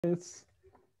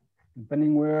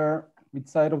Depending which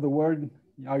side of the world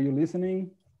are you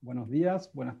listening. Buenos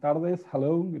días, buenas tardes,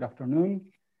 hello, good afternoon.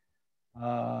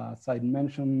 As I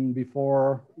mentioned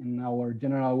before in our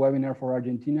general webinar for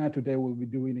Argentina, today we'll be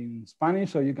doing it in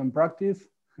Spanish so you can practice.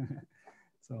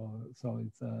 so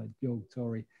it's a joke,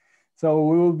 sorry. So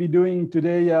we will be doing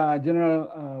today a general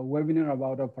webinar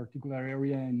about a particular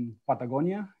area in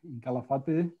Patagonia, in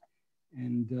Calafate.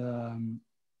 And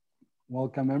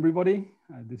welcome everybody.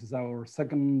 This is our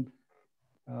second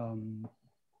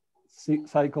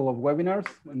cycle of webinars.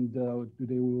 And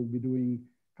today we will be doing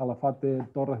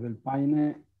Calafate, Torres del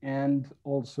Paine, and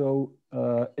also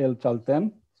El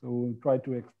Chaltén. So we'll try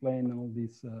to explain all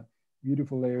these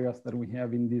beautiful areas that we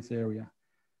have in this area.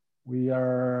 We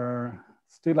are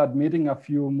still admitting a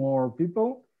few more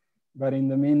people, but in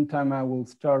the meantime, I will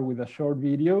start with a short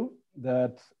video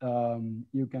that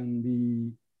you can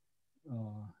be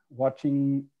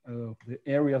watching the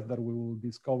areas that we will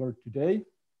discover today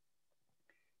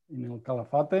in El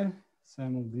Calafate,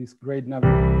 some of these great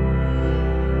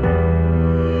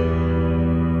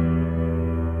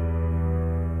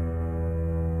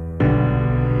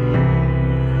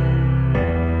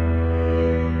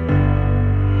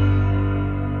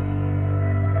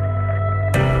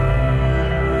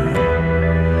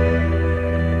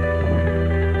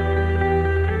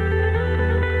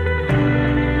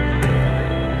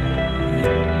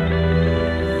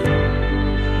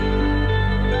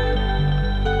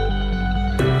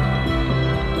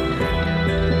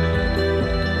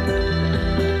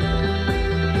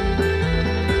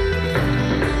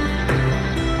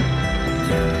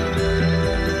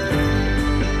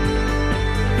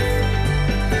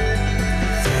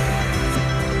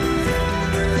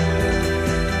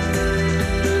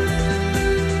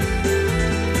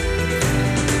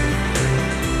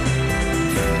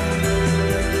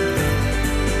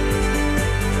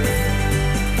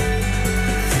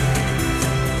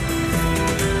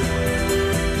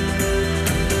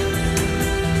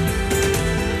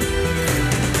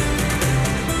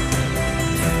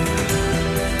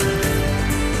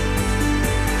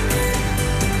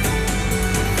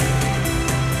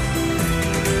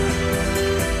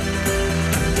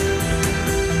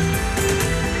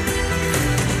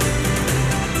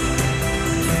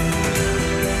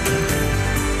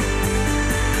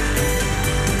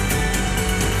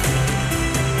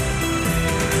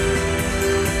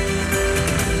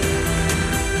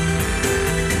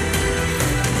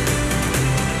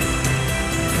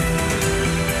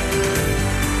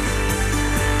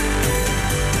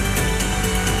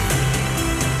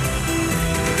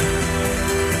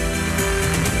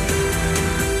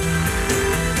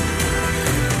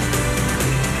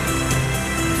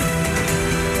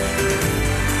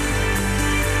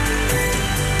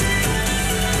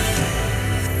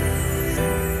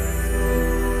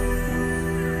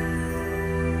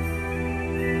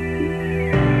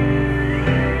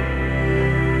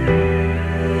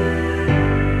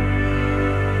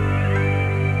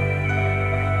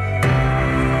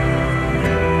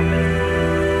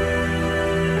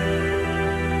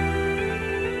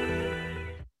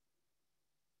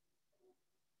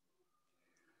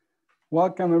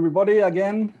Welcome everybody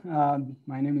again.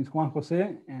 My name is Juan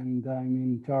Jose and I'm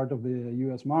in charge of the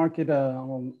US market,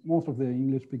 most of the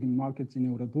English speaking markets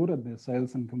in Eurotur at the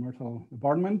sales and commercial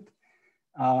department.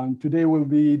 Today we'll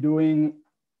be doing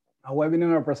a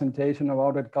webinar presentation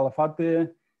about El Calafate,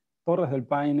 Torres del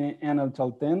Paine, and El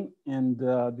Chaltén. And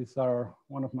these are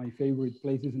one of my favorite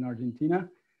places in Argentina,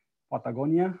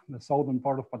 Patagonia, the southern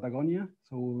part of Patagonia.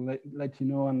 So we'll let you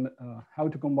know on how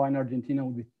to combine Argentina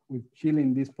with Chile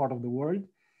in this part of the world.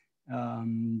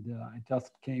 I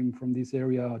just came from this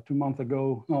area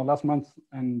last month,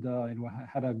 and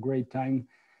had a great time.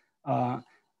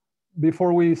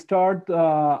 Before we start,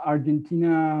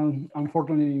 Argentina,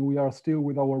 unfortunately, we are still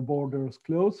with our borders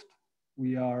closed.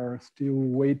 We are still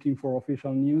waiting for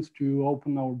official news to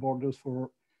open our borders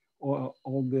for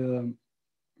all the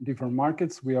different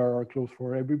markets. We are closed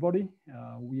for everybody.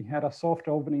 We had a soft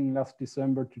opening last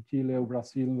December to Chile,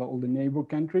 Brazil, all the neighbor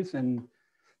countries, and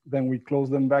then we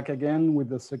closed them back again with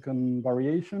the second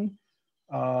variation.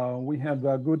 We had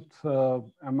a good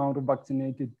amount of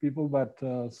vaccinated people, but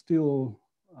still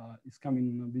it's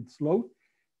coming a bit slow.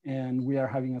 And we are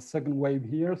having a second wave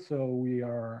here. So we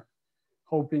are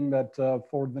hoping that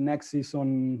for the next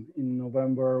season in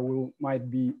November, we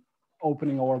might be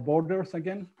opening our borders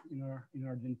again in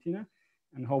Argentina,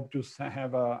 and hope to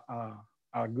have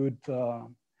a good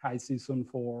high season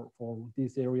for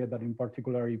this area that in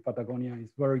particular Patagonia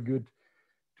is very good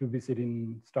to visit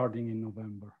starting in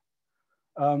November.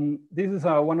 This is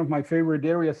one of my favorite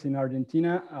areas in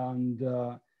Argentina, and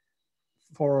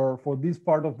for this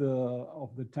part of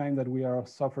the time that we are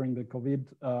suffering the COVID,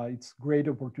 it's great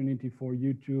opportunity for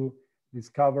you to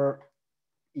discover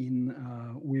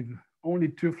with only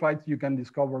 2 flights, you can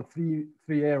discover three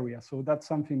areas. So that's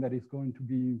something that is going to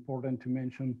be important to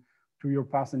mention to your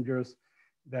passengers,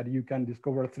 that you can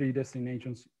discover 3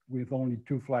 destinations with only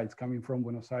 2 flights coming from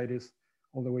Buenos Aires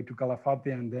all the way to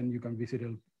Calafate, and then you can visit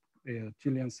the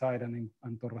Chilean side and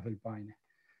Torres del Paine.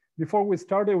 Before we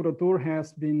start, Eurotur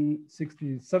has been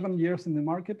 67 years in the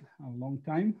market, a long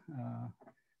time.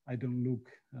 I don't look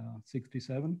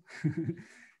 67,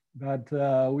 but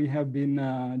we have been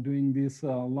doing this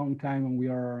a long time, and we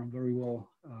are very well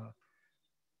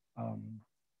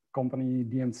company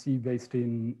DMC based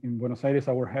in Buenos Aires,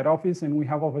 our head office, and we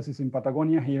have offices in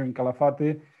Patagonia, here in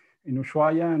Calafate, in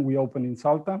Ushuaia, and we open in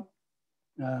Salta.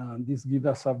 This gives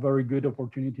us a very good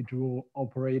opportunity to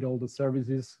operate all the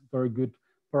services, very good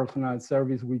personalized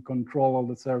service. We control all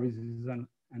the services,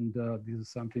 and this is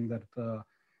something that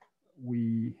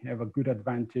we have a good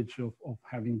advantage of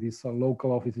having these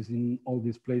local offices in all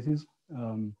these places.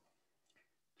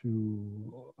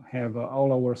 To have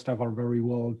all our staff are very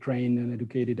well trained and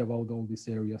educated about all these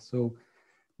areas. So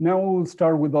now we'll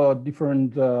start with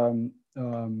different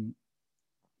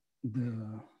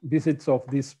the visits of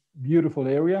this beautiful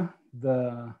area,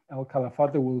 the El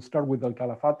Calafate. We'll start with El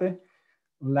Calafate,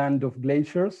 land of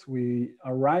glaciers. We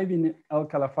arrive in El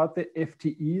Calafate.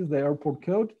 FTE is the airport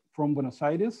code from Buenos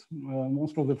Aires.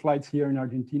 Most of the flights here in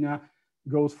Argentina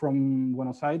goes from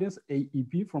Buenos Aires,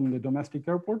 AEP from the domestic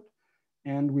airport,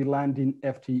 and we land in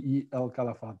FTE El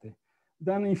Calafate.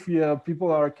 Then if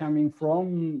people are coming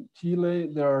from Chile,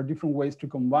 there are different ways to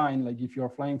combine. Like if you're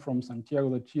flying from Santiago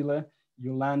de Chile,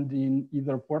 you land in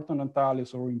either Puerto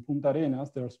Natales or in Punta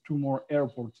Arenas. There's 2 more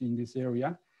airports in this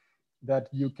area that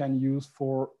you can use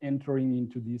for entering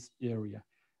into this area.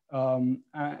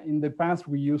 In the past,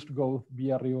 we used to go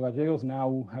via Rio Gallegos.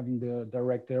 Now having the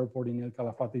direct airport in El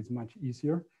Calafate is much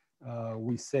easier.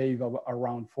 We save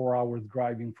around 4 hours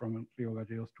driving from Rio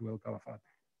Gallegos to El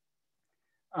Calafate.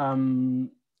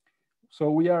 So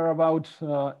we are about,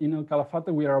 in El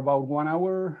Calafate, we are about 1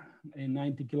 hour and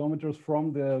 90 kilometers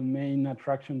from the main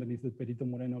attraction, that is the Perito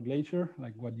Moreno Glacier,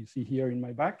 like what you see here in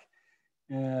my back.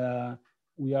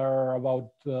 We are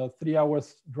about 3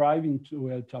 hours driving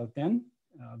to El Chaltén.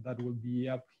 That will be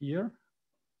up here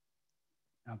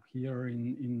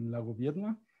in La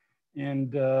Gobierna.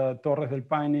 And Torres del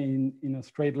Paine in a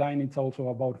straight line, it's also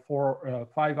about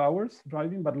 5 hours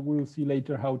driving, but we'll see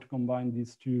later how to combine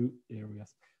these 2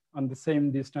 areas. And the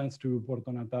same distance to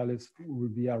Puerto Natales will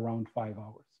be around 5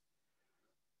 hours.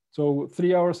 So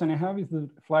 3 hours and a half is the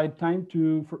flight time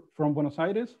from Buenos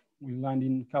Aires. We land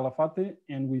in Calafate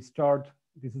and we start,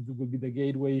 will be the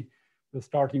gateway, the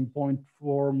starting point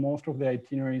for most of the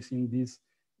itineraries in this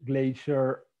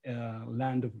glacier,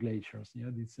 land of glaciers. Yeah,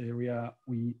 this area,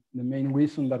 the main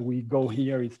reason that we go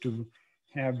here is to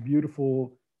have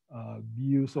beautiful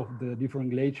views of the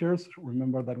different glaciers.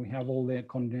 Remember that we have all the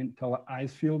continental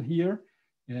ice field here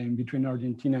in between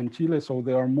Argentina and Chile. So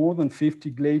there are more than 50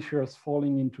 glaciers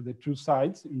falling into the 2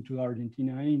 sides, into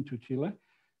Argentina and into Chile.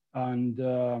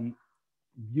 And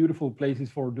beautiful places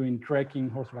for doing trekking,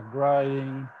 horseback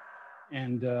riding,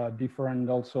 and different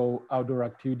also outdoor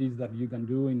activities that you can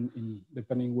do in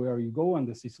depending where you go and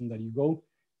the season that you go.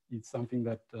 It's something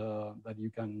that that you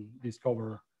can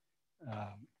discover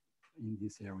in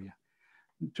this area.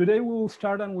 Today we'll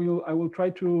start and I will try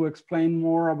to explain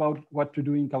more about what to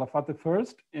do in Calafate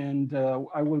first, and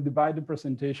I will divide the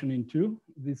presentation in 2.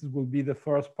 This will be the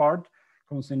first part,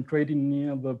 concentrating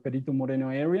near the Perito Moreno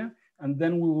area, and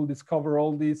then we will discover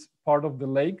all this part of the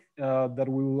lake that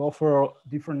we will offer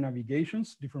different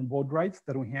navigations, different boat rides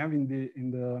that we have in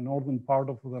the northern part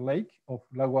of the lake of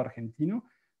Lago Argentino,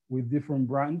 with different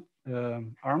brand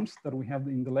arms that we have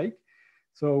in the lake.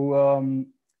 So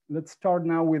let's start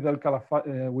now with El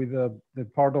Calafate, with the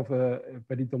part of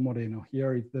Perito Moreno.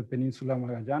 Here is the Peninsula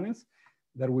Magallanes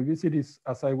that we visit. Is,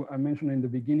 as I mentioned in the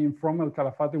beginning, from El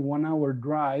Calafate, 1 hour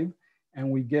drive, and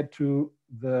we get to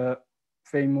the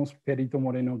famous Perito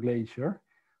Moreno Glacier.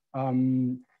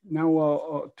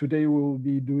 Now, today we will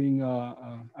be doing,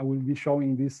 I will be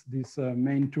showing these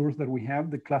main tours that we have,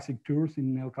 the classic tours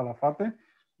in El Calafate,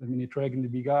 the mini trek in the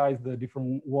big ice, the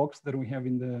different walks that we have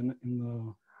in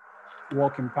the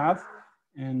walking path.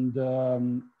 And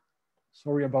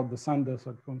sorry about the sun, there's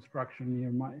a construction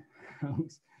near my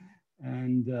house,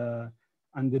 and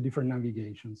the different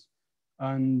navigations.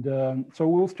 And so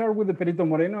we'll start with the Perito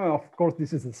Moreno. Of course,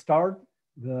 this is the start.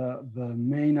 The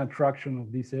main attraction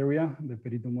of this area, the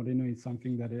Perito Moreno, is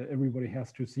something that everybody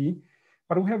has to see,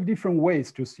 but we have different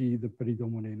ways to see the Perito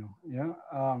Moreno. Yeah,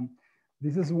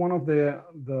 This is one of the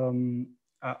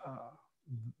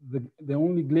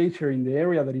only glacier in the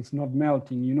area that is not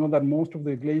melting. You know that most of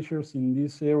the glaciers in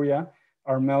this area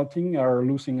are melting, are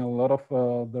losing a lot of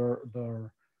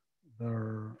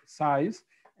their size.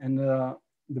 And the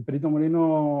Perito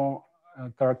Moreno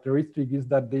characteristic is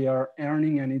that they are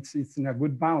earning, and it's in a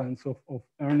good balance of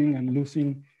earning and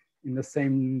losing in the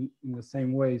same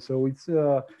way. So it's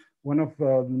one of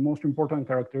the most important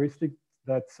characteristics.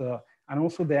 That's and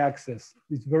also the access.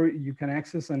 It's you can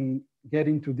access and get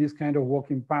into this kind of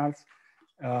walking paths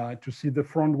to see the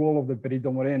front wall of the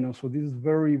Perito Moreno. So this is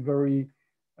very, very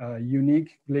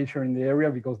unique glacier in the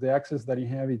area, because the access that you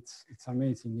have, it's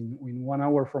amazing. In 1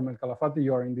 hour from El Calafate,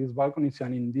 you are in these balconies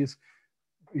and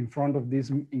in front of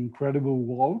this incredible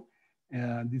wall.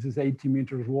 This is 80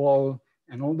 meters wall,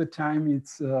 and all the time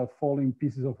it's falling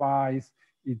pieces of ice.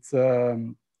 It's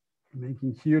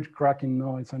making huge cracking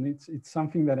noise, and it's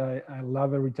something that I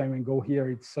love every time I go here.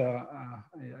 It's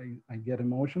I get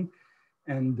emotion,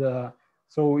 and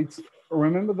so it's,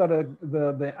 remember that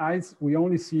the ice, we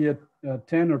only see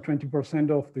 10 or 20%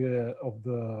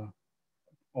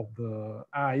 of the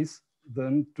ice.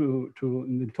 Then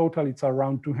in the total, it's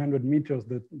around 200 meters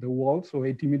the wall. So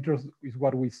 80 meters is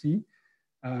what we see,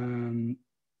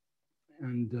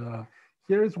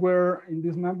 here is where, in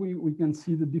this map, we can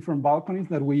see the different balconies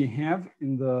that we have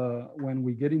when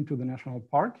we get into the national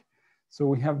park. So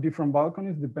we have different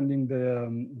balconies depending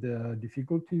the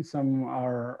difficulty. Some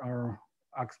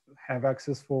have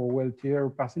access for wheelchair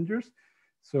passengers.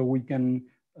 So we can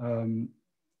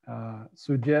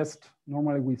suggest,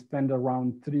 normally we spend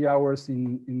around 3 hours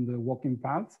in the walking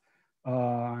paths,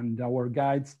 and our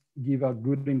guides give a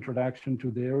good introduction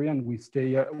to the area, and we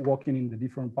stay walking in the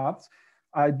different paths.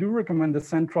 I do recommend the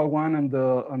central one and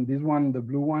this one, the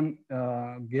blue one,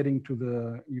 getting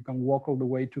to you can walk all the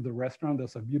way to the restaurant.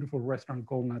 There's a beautiful restaurant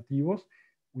called Nativos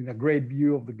with a great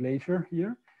view of the glacier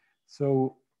here.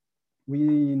 So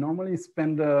we normally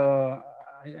spend, I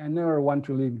never want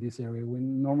to leave this area. We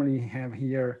normally have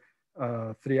here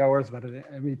 3 hours, but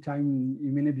every time, the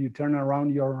minute you turn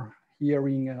around, you're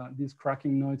hearing this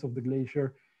cracking noise of the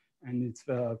glacier, and it's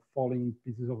falling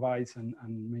pieces of ice and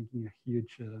making a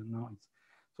huge noise.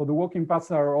 So the walking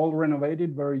paths are all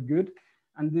renovated, very good.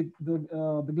 And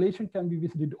the glacier can be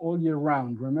visited all year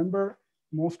round. Remember,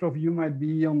 most of you might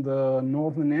be on the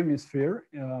Northern Hemisphere.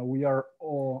 We are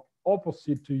all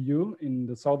opposite to you in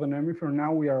the Southern Hemisphere.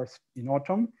 Now we are in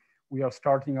autumn. We are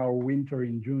starting our winter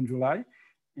in June, July.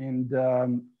 And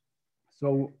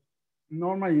so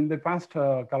normally in the past,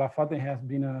 Calafate has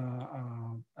been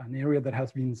an area that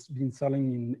has been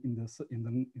selling in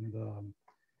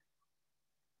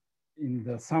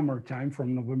the summertime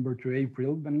from November to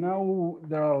April. But now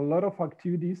there are a lot of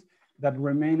activities that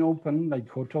remain open, like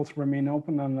hotels remain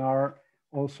open and are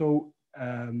also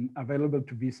available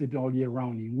to visit all year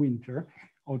round in winter.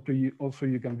 Also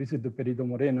you can visit the Perito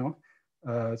Moreno.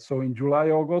 So in July,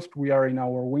 August, we are in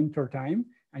our winter time,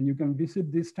 and you can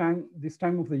visit this time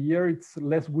of the year. It's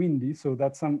less windy, so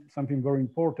that's something very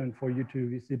important for you to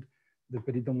visit the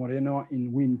Perito Moreno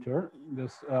in winter.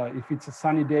 If it's a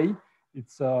sunny day,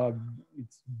 it's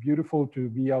beautiful to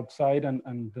be outside,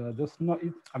 and there's no,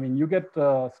 I mean, you get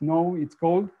snow, it's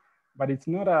cold, but it's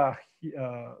not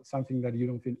something that you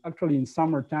don't feel. Actually, in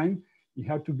summertime, you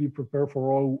have to be prepared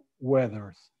for all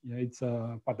weathers. Yeah, it's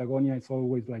Patagonia. It's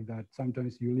always like that.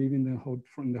 Sometimes you live in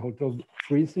the hotel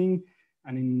freezing,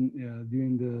 and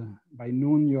by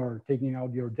noon you're taking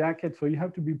out your jacket. So you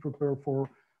have to be prepared for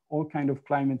all kind of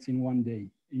climates in one day,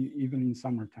 even in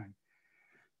summertime.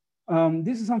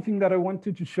 This is something that I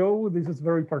wanted to show. This is a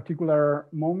very particular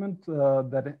moment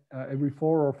that every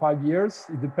 4 or 5 years,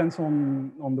 it depends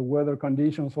on the weather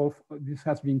conditions. So this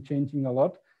has been changing a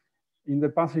lot. In the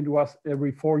past, it was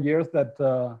every 4 years that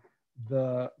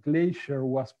the glacier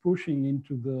was pushing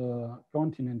into the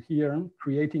continent here,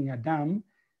 creating a dam.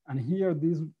 And here,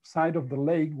 this side of the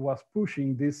lake was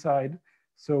pushing this side.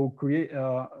 So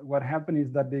what happened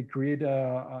is that they create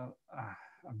a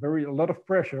lot of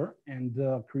pressure and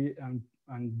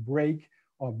break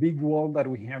a big wall that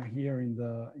we have here in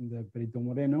the Perito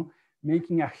Moreno,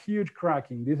 making a huge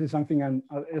cracking. This is something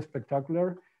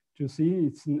spectacular to see.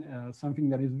 It's something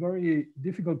that is very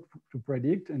difficult to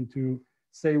predict and to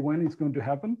say when it's going to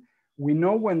happen. We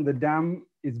know when the dam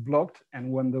is blocked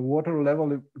and when the water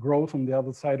level grows on the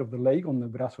other side of the lake, on the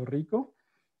Brazo Rico,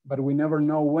 but we never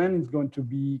know when it's going to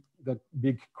be the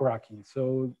big cracking.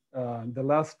 So the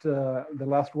last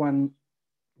one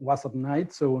was at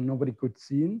night, so nobody could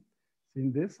see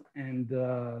this, and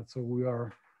so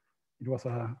it was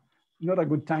not a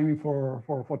good timing for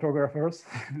photographers,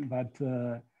 but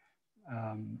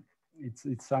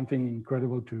it's something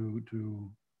incredible to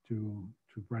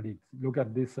predict. Look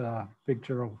at this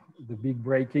picture of the big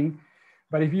breaking.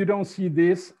 But if you don't see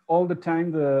this all the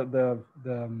time,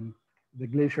 the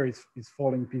glacier is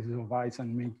falling pieces of ice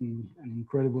and making an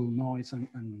incredible noise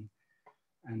and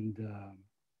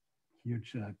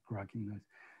huge cracking noise.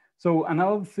 So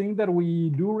another thing that we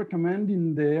do recommend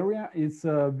in the area is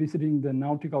visiting the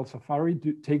nautical safari,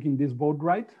 taking this boat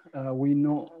ride.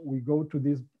 We go to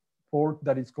this port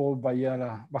that is called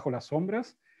Bahía Bajo las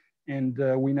Sombras, and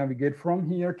we navigate from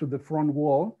here to the front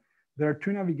wall. There are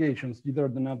two navigations, either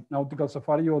the nautical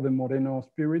safari or the Moreno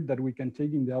Spirit that we can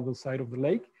take in the other side of the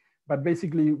lake. But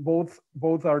basically both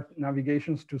are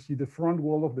navigations to see the front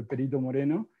wall of the Perito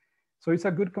Moreno. So it's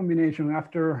a good combination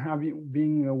after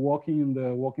being walking in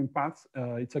the walking paths.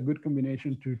 It's a good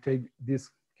combination to take this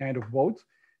kind of boats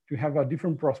to have a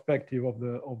different perspective of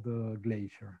the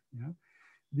glacier. Yeah?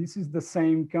 This is the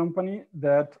same company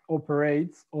that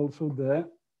operates also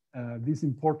this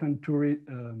important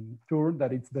tour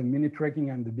that it's the mini trekking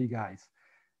and the big ice.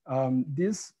 On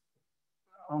this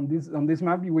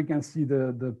map, we can see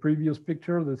the previous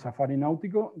picture, the Safari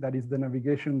Nautico. That is the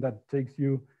navigation that takes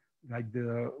you like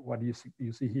what you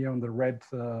see here on the red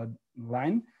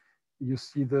line. You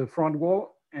see the front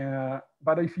wall.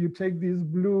 But if you take this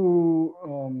blue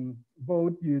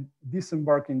boat, you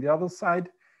disembark in the other side.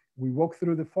 We walk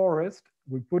through the forest.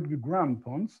 We put the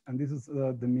grampons, and this is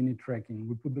the mini trekking.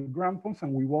 We put the grampons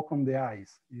and we walk on the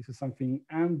ice. This is something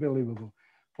unbelievable.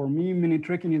 For me, mini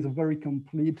trekking is a very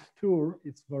complete tour.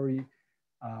 It's very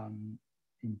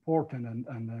important,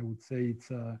 and I would say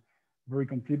it's very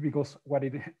complete because what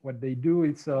they do,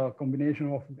 it's a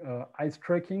combination of ice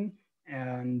trekking,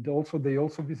 and also they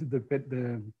also visit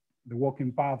the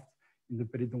walking path in the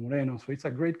Perito Moreno. So it's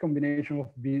a great combination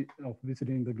of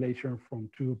visiting the glacier from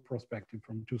two perspectives,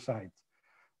 from two sides.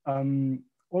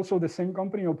 Also, the same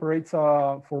company operates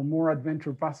for more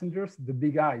adventure passengers, the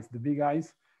big ice. The big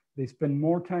ice, they spend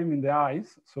more time in the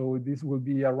ice. So this will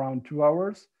be around 2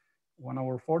 hours, 1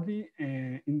 hour 40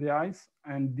 in the ice.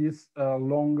 And this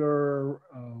longer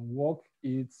walk,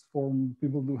 it's for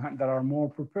people that are more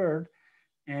prepared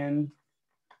and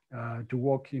to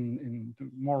walk in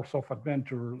more soft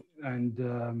adventure.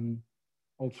 And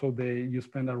also you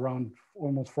spend around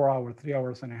almost 4 hours, 3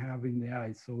 hours and a half in the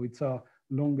ice. So it's a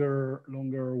longer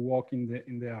walk in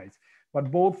the ice. But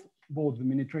both the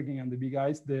mini trekking and the big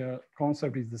ice, the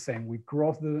concept is the same. We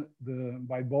cross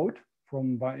by boat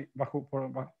from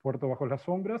Puerto Bajo las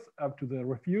Sombras up to the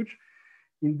refuge.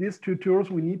 In these two tours,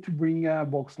 we need to bring a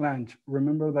box lunch.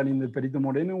 Remember that in the Perito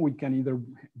Moreno, we can either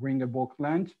bring a box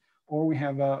lunch or we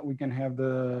can have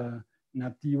the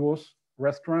Nativos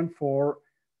restaurant for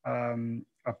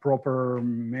a proper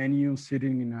menu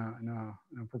sitting in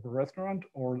a proper restaurant,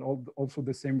 or also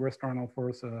the same restaurant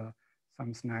offers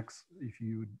some snacks if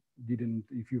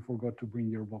you forgot to bring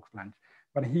your box lunch.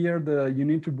 But here you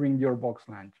need to bring your box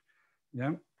lunch.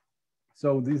 Yeah.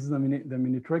 So this is the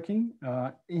mini trekking.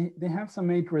 They have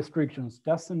some age restrictions.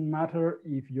 Doesn't matter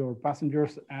if your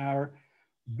passengers are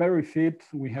very fit.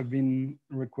 We have been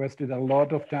requested a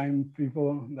lot of time,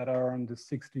 people that are on the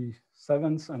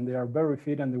 67s and they are very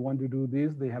fit and they want to do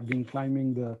this. They have been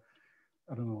climbing the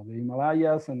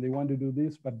Himalayas and they want to do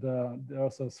this, but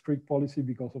there's a strict policy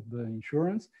because of the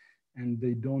insurance and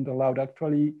they don't allow it.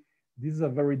 Actually, this is a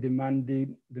very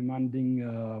demanding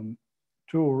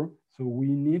tour. So we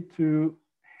need to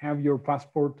have your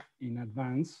passport in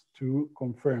advance to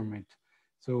confirm it.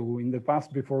 So in the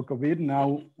past, before COVID,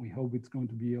 now we hope it's going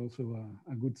to be also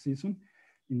a good season.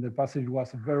 In the past, it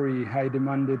was a very high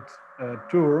demanded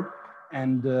tour,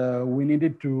 and we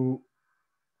needed to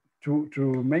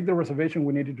make the reservation,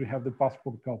 we needed to have the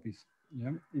passport copies.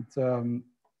 Yeah, it's a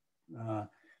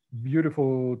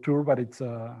beautiful tour, but it's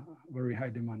a very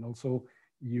high demand. Also,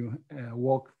 you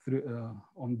walk through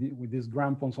with these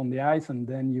grampons on the ice, and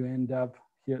then you end up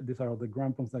here. These are the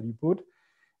grampons that you put.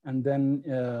 And then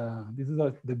this is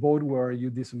the boat where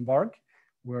you disembark,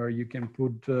 where you can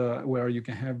where you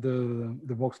can have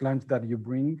the box lunch that you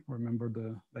bring. Remember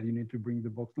that you need to bring the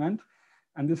box lunch.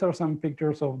 And these are some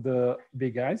pictures of the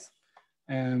big ice.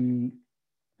 And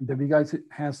the big ice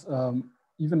has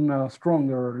even a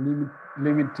stronger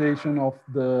limitation of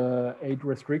the age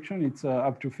restriction. It's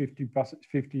up to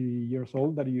 50 years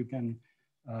old that you can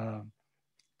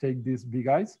take this big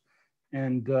ice.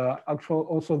 And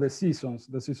also the seasons.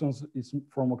 The seasons is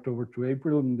from October to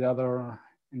April, and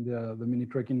the mini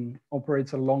trekking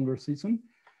operates a longer season.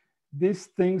 These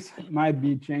things might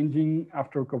be changing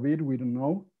after COVID, we don't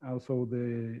know. Also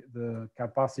the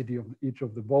capacity of each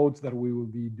of the boats that we will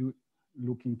be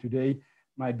looking today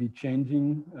might be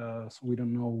changing. So we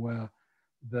don't know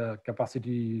the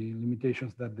capacity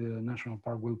limitations that the national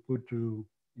park will put to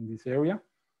in this area.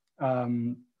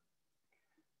 The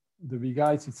big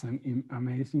ice, it's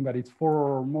amazing, but it's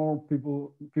for more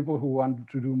people who want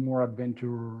to do more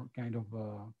adventure kind of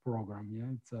program.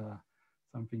 Yeah, it's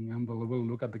something unbelievable.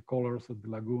 Look at the colors of the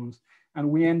lagoons, and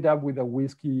we end up with a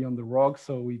whiskey on the rocks,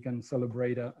 so we can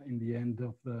celebrate in the end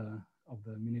of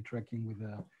the mini trekking with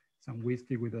some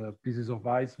whiskey with pieces of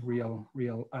ice,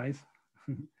 real ice.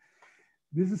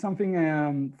 This is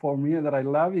something for me that I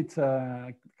love. It's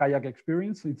a kayak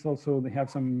experience. It's also, they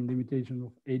have some limitation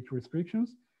of age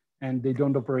restrictions, and they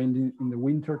don't operate in the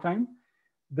winter time.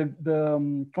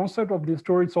 The concept of this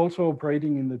tour is also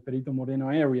operating in the Perito Moreno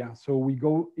area. So we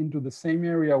go into the same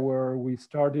area where we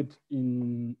started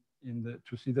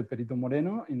to see the Perito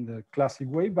Moreno in the classic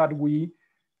way, but we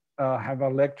have a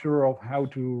lecture of how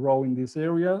to row in this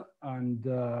area, and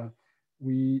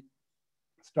we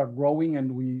start rowing, and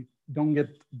we don't get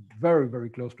very, very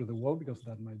close to the wall because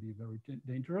that might be very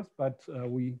dangerous, but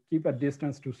we keep a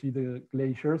distance to see the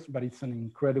glaciers, but it's an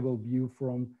incredible view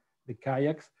from the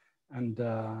kayaks, and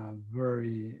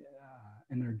very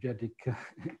energetic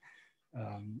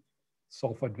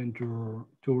self-adventure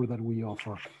tour that we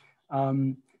offer.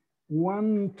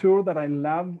 One tour that I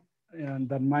love, and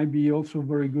that might be also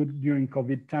very good during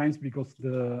COVID times, because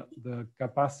the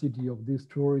capacity of this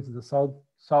tour is the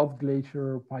South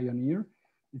Glacier Pioneer.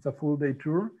 It's a full day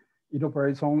tour. It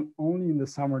operates only in the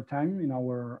summertime, in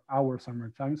our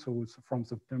summertime, so it's from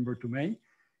September to May.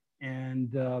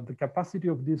 And the capacity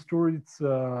of this tour, it's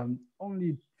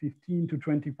only 15 to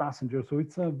 20 passengers. So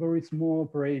it's a very small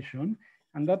operation.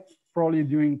 And that probably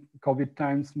during COVID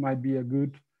times might be a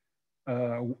good,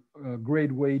 a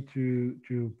great way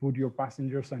to put your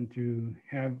passengers and to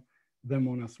have them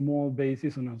on a small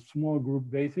basis, on a small group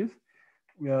basis.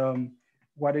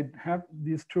 What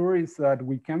this tour is that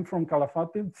we came from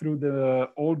Calafate through the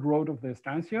old road of the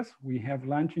estancias. We have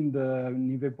lunch in the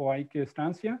Nivepoaique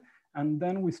estancia, and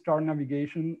then we start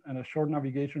navigation, and a short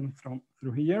navigation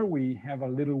through here. We have a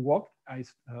little walk,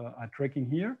 a trekking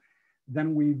here.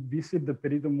 Then we visit the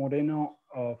Perito Moreno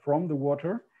from the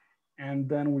water, and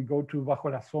then we go to Bajo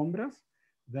las Sombras.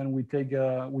 Then we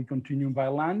continue by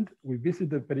land. We visit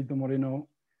the Perito Moreno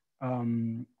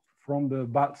from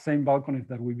the same balconies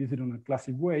that we visit on a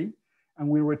classic way, and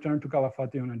we return to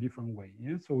Calafate on a different way.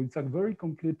 Yeah? So it's a very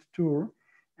complete tour.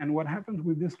 And what happens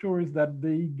with this tour is that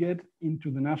they get into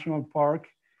the national park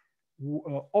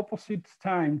opposite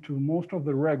time to most of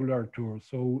the regular tours.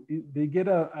 So they get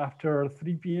after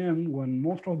 3 p.m. when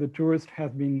most of the tourists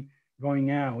have been going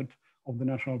out of the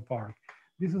national park.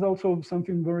 This is also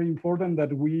something very important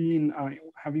that we,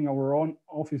 having our own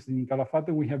office in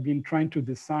Calafate, we have been trying to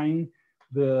design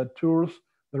the tours,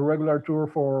 the regular tour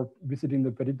for visiting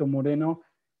the Perito Moreno,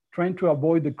 trying to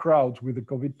avoid the crowds with the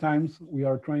COVID times. We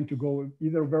are trying to go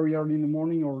either very early in the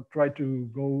morning or try to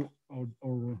go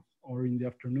or in the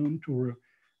afternoon to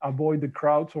avoid the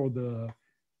crowds or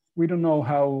we don't know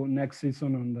how next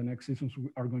season and the next seasons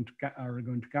are going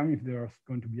to come, if there are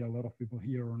going to be a lot of people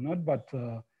here or not, but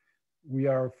we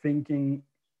are thinking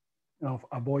of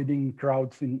avoiding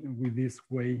crowds with this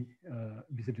way,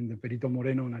 visiting the Perito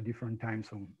Moreno on a different time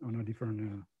zone, on a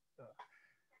different,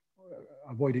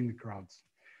 avoiding the crowds.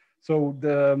 So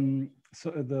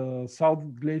the South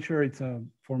Glacier, it's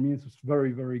for me, it's a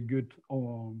very, very good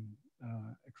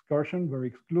excursion, very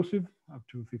exclusive, up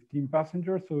to 15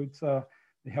 passengers. So it's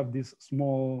they have this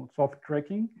small soft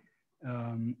trekking,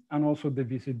 and also they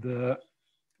visit the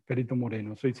Perito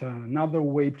Moreno. So it's another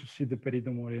way to see the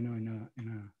Perito Moreno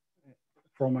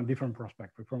from a different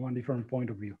perspective, from a different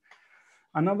point of view.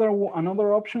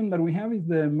 Another option that we have is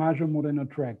the Mayo Moreno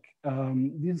trek.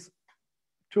 This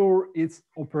tour is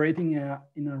operating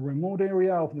in a remote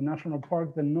area of the national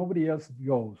park that nobody else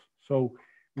goes. So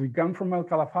we come from El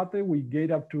Calafate, we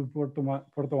get up to Puerto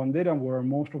Bandera, where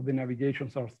most of the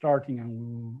navigations are starting, and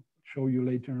we'll show you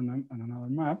later on another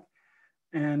map.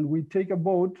 And we take a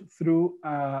boat through,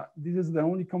 this is the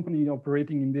only company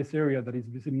operating in this area that is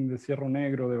visiting the Cerro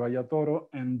Negro de Vallatoro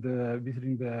and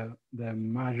visiting the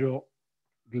Mayo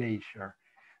Glacier.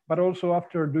 But also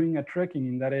after doing a trekking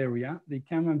in that area, they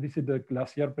come and visit the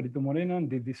Glacier Perito Moreno, and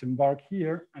they disembark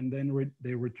here, and then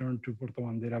they return to Puerto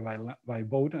Bandera by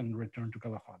boat and return to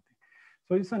Calafate.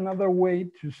 So it's another way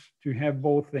to have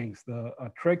both things, the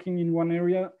trekking in one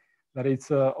area that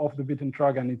it's off the beaten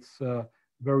track and it's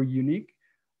very unique.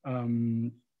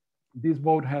 This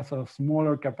boat has a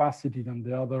smaller capacity than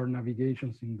the other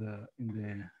navigations in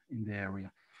the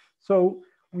area. So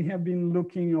we have been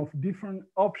looking of different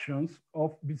options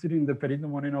of visiting the Perito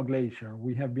Moreno Glacier.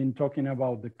 We have been talking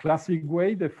about the classic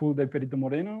way, the full day Perito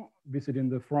Moreno, visiting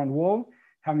the front wall,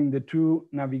 having the two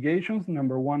navigations.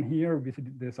 Number one here,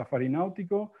 visit the Safari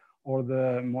Nautico or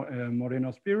the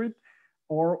Moreno Spirit,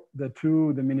 or the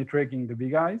mini trekking, the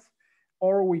Big Eyes,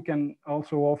 or we can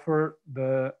also offer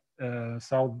the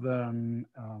South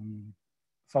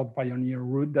Pioneer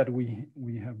route that we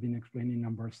have been explaining,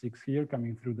 number 6 here,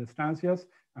 coming through the estancias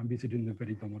and visiting the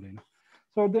Perito Moreno.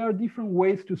 So there are different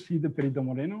ways to see the Perito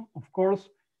Moreno. Of course,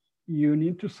 you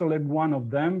need to select one of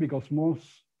them because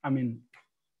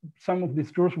some of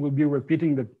these tours will be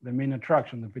repeating the main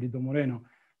attraction, the Perito Moreno.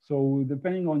 So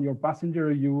depending on your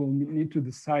passenger, you will need to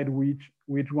decide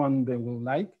which one they will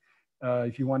like.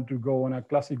 If you want to go on a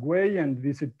classic way and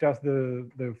visit just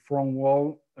the front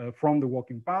wall from the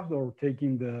walking path, or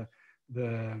taking the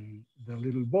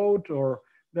little boat, or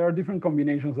there are different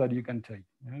combinations that you can take.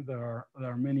 Yeah? There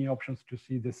are many options to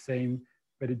see the same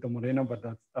Perito Moreno, but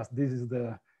as this is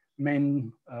the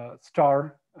main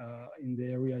star in the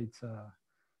area, it's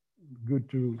good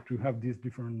to have these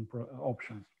different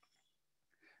options.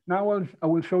 Now I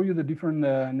will show you the different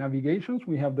navigations.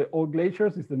 We have the old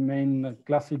glaciers, is the main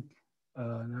classic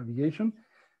navigation.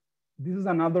 This is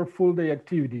another full day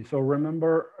activity. So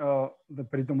remember, the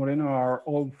Perito Moreno are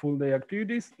all full day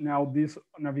activities. Now these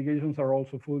navigations are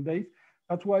also full days.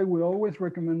 That's why we always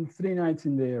recommend 3 nights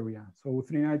in the area. So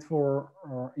 3 nights for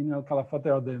in El Calafate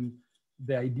are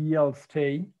the ideal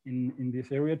stay in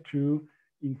this area to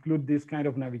include this kind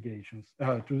of navigations,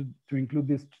 to include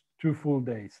these 2 full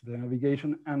days, the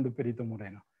navigation and the Perito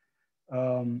Moreno.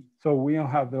 So we'll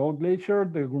have the old glacier,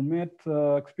 the gourmet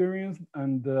experience,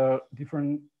 and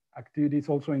different activities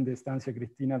also in the Estancia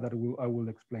Cristina that I will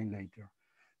explain later.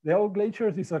 The old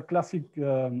glaciers is a classic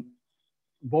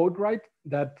boat ride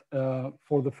that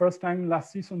for the first time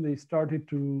last season, they started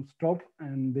to stop,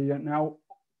 and they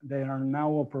are now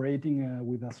operating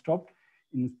with a stop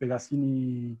in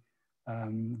Spegazzini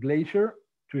Glacier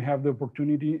to have the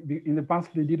opportunity. In the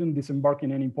past, they didn't disembark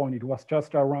in any point. It was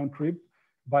just a round trip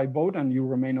by boat and you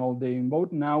remain all day in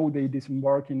boat. Now they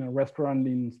disembark in a restaurant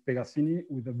in Spegazzini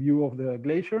with a view of the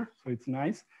glacier, so it's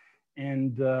nice.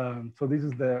 And so this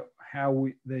is how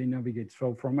they navigate.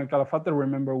 So from El Calafate,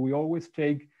 remember, we always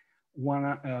take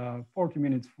 40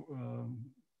 minutes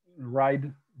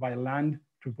ride by land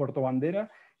to Puerto Bandera.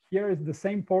 Here is the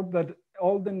same port that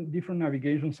all the different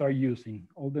navigations are using.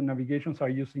 All the navigations are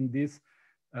using this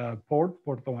port,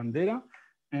 Puerto Bandera.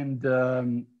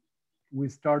 And we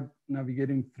start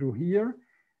navigating through here.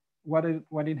 What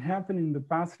happened in the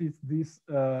past is this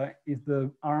is the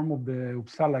arm of the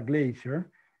Uppsala Glacier.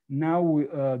 Now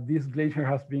this glacier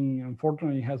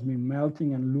unfortunately has been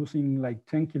melting and losing like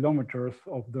 10 kilometers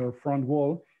of the front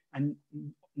wall. And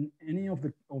any of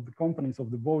the companies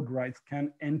of the boat rides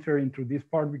can enter into this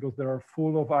part because they are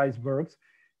full of icebergs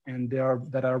and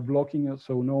that are blocking us.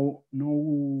 So no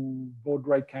boat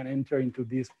ride can enter into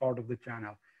this part of the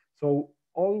channel. So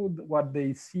all what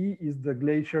they see is the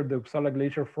glacier, the Uppsala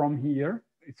Glacier from here.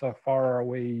 It's a far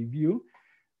away view,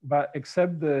 but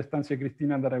except the Estancia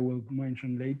Cristina that I will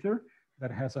mention later,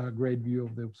 that has a great view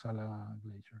of the Uppsala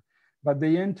Glacier. But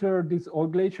they enter, these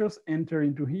old glaciers enter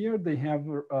into here. They have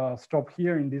stop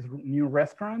here in this new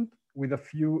restaurant with a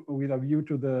view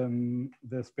to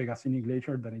the Spegazzini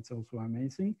Glacier, that it's also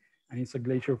amazing. And it's a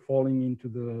glacier falling into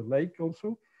the lake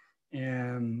also.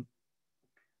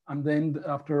 And then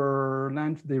after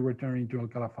lunch, they return into El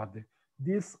Calafate.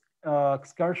 This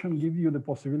excursion gives you the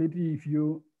possibility, if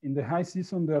you, in the high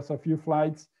season, there's a few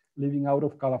flights leaving out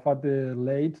of Calafate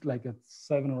late, like at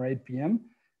 7 or 8 p.m.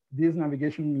 This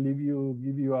navigation will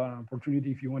give you an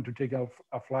opportunity if you want to take a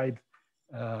flight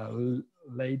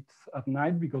late at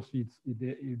night, because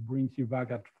it brings you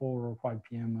back at 4 or 5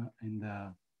 p.m. in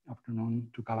the afternoon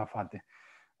to Calafate.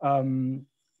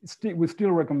 We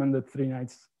still recommended 3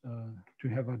 nights to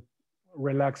have a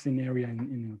relaxing area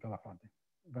in Calafate.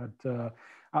 But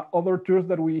other tours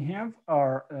that we have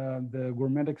are the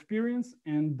gourmet experience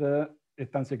and the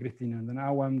Estancia Cristina. And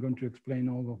now I'm going to explain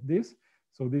all of this.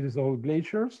 So this is all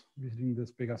glaciers, visiting the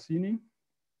Spegazzini.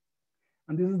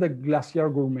 And this is the Glacier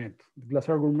Gourmet. The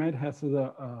Glacier Gourmet has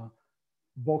a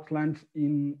box lunch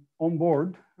on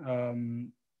board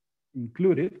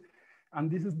included. And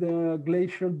this is the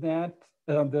glacier that,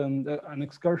 an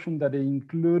excursion that they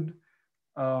include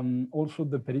also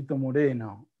the Perito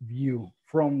Moreno view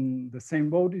from the same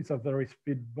boat. It's a very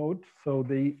speed boat. So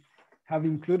they have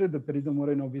included the Perito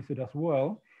Moreno visit as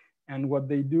well. And what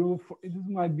they do, this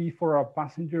might be for a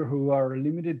passenger who are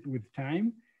limited with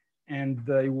time and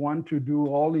they want to do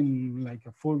all in like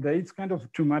a full day. It's kind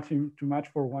of too much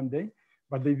for one day,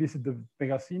 but they visit the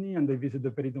Spegazzini and they visit the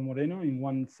Perito Moreno in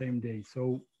one same day.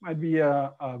 So might be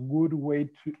a good way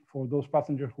for those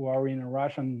passengers who are in a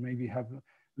rush and maybe have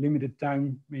limited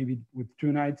time, maybe with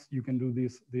 2 nights, you can do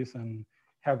this and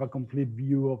have a complete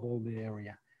view of all the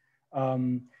area.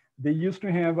 They used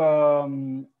to have a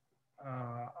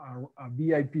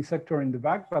VIP sector in the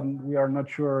back, but we are not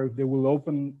sure if they will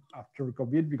open after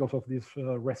COVID because of these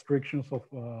restrictions of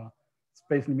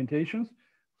space limitations.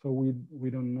 So we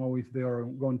don't know if they are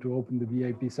going to open the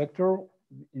VIP sector.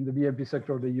 In the VIP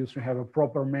sector, they used to have a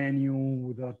proper menu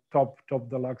with a top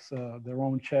deluxe, their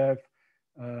own chef,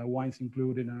 wines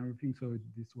included and everything. So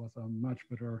this was a much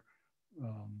better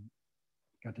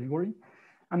category.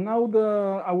 And now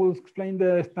I will explain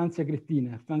the Estancia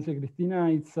Cristina. Estancia Cristina,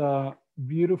 it's a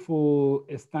beautiful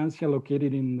estancia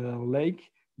located in the lake.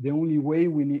 The only way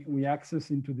we access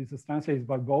into this estancia is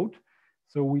by boat.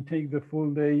 So we take the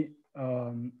full day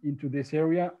into this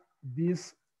area.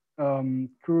 This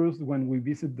cruise, when we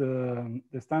visit the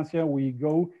estancia, we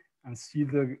go and see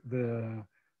the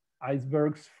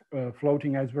icebergs,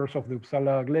 floating icebergs of the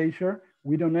Uppsala Glacier.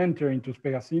 We don't enter into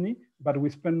Spegacini, but we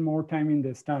spend more time in the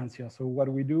estancia. So what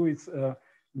we do is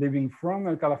leaving from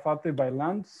El Calafate by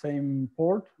land, same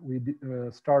port. We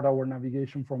start our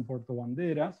navigation from Puerto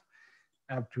Banderas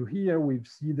up to here. We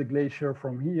see the glacier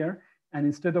from here. And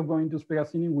instead of going to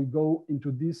Spegacini, we go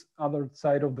into this other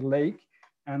side of the lake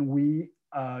and we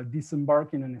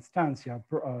disembark in an estancia.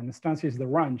 An estancia is the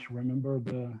ranch. Remember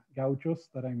the gauchos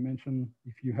that I mentioned?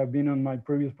 If you have been on my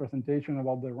previous presentation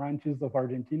about the ranches of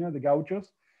Argentina, the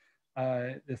gauchos,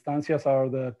 the estancias are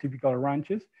the typical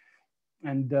ranches.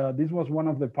 And this was one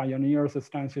of the pioneers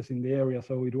estancias in the area.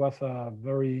 So it was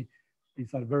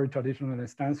it's a very traditional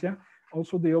estancia.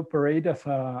 Also, they operate as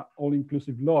an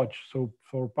all-inclusive lodge. So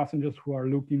for passengers who are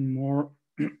looking more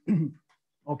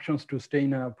options to stay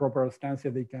in a proper estancia,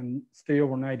 they can stay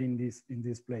overnight in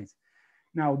this place.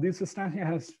 Now, this estancia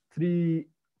has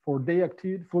full day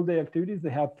activities. They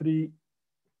have 3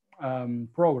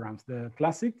 programs. The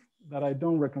classic, that I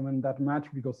don't recommend that much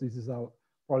because this is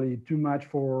probably too much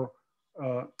for,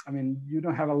 I mean, you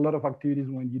don't have a lot of activities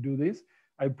when you do this.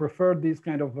 I prefer this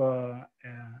kind of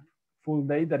full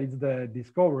day, that is the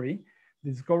Discovery.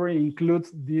 Discovery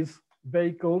includes these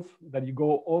vehicles that you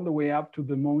go all the way up to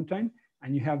the mountain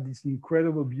and you have this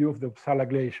incredible view of the Uppsala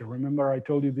Glacier. Remember, I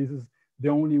told you this is the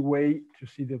only way to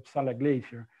see the Uppsala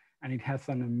Glacier, and it has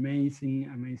an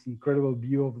amazing, incredible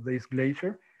view of this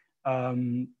glacier.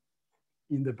 In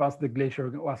the past, the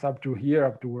glacier was up to here,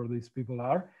 up to where these people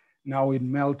are. Now it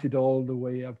melted all the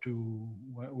way up to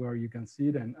where you can see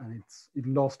it, and it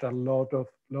lost a lot of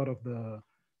the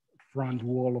front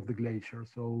wall of the glacier.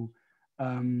 So,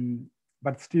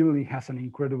 but still it has an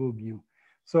incredible view.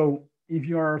 So if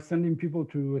you are sending people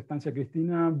to Estancia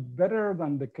Cristina, better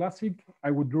than the classic,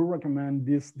 I would do recommend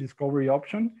this Discovery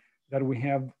option, that we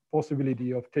have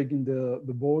possibility of taking the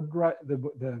boat ride,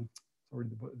 the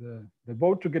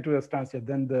boat to get to Estancia,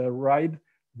 then the ride,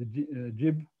 the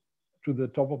jeep to the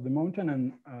top of the mountain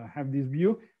and have this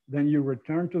view. Then you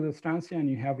return to the estancia and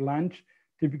you have lunch,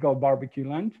 typical barbecue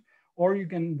lunch, or you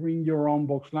can bring your own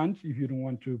box lunch if you don't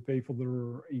want to pay for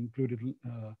the included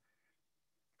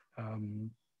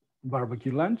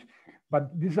barbecue lunch.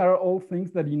 But these are all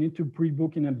things that you need to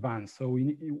pre-book in advance. So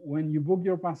when you book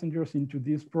your passengers into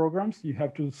these programs, you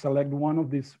have to select one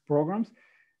of these programs,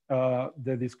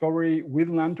 the Discovery with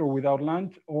lunch or without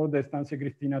lunch, or the Estancia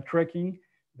Cristina trekking.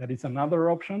 That is another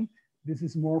option. This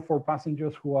is more for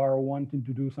passengers who are wanting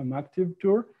to do some active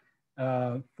tour.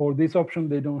 For this option,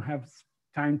 they don't have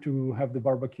time to have the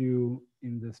barbecue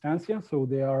in the estancia, so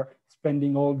they are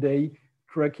spending all day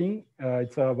trekking.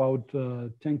 It's about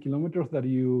 10 kilometers that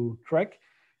you trek,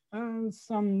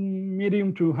 some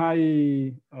medium to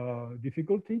high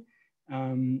difficulty,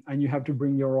 and you have to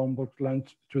bring your own box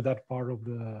lunch to that part of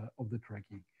the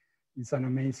trekking. It's an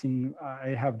amazing,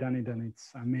 I have done it and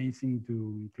it's amazing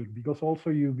to include, because also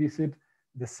you visit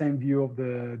the same view of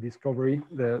the Discovery,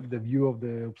 the view of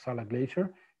the Uppsala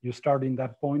Glacier. You start in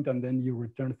that point and then you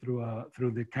return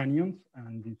through the canyons,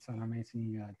 and it's an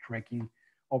amazing trekking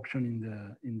option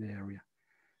in the area.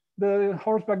 The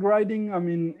horseback riding, I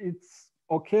mean, it's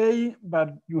okay,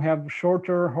 but you have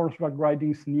shorter horseback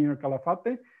ridings near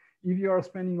Calafate. If you are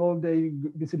spending all day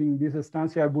visiting this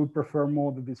estancia, I would prefer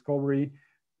more the Discovery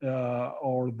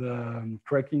or the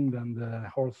trekking than the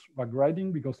horseback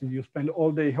riding, because if you spend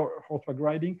all day horseback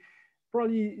riding,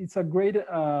 probably it's a great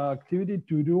activity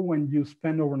to do when you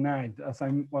spend overnight. As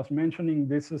I was mentioning,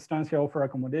 this estancia offer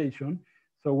accommodation.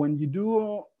 So when you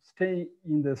do stay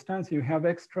in the estancia, you have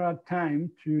extra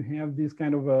time to have these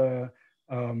kind of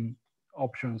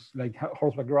options like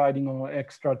horseback riding or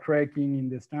extra trekking in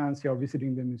the estancia or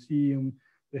visiting the museum.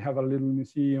 They have a little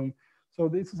museum. So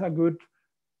this is a good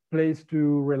place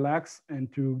to relax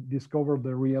and to discover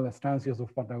the real estancias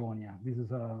of Patagonia. This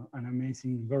is an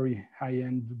amazing, very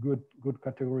high-end, good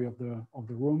category of the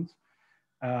rooms.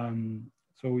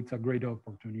 So it's a great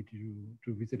opportunity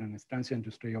to visit an estancia and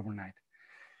to stay overnight.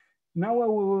 Now I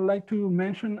would like to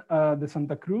mention the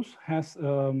Santa Cruz has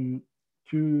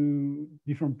 2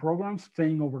 different programs,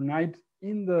 staying overnight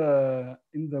in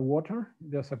the water.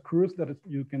 There's a cruise that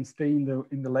you can stay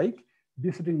in the lake,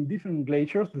 visiting different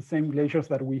glaciers, the same glaciers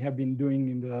that we have been doing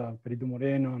in the Perito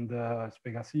Moreno and the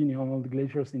Spegacini, all the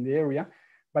glaciers in the area,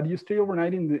 but you stay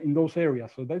overnight in those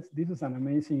areas. So this is an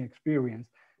amazing experience,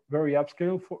 very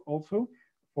upscale also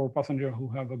for passengers who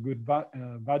have a good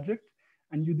budget.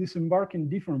 And you disembark in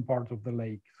different parts of the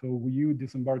lake. So you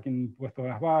disembark in Puerto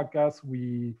Las Vacas,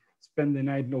 we spend the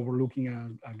night overlooking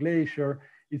a glacier.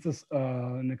 It's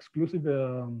an exclusive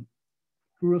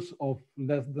cruise of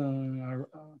less than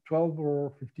 12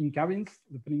 or 15 cabins,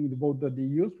 depending on the boat that they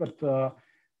use, but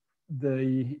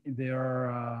they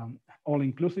are all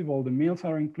inclusive, all the meals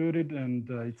are included, and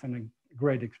it's a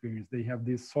great experience. They have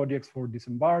these zodiacs for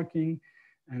disembarking,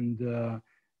 and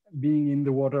being in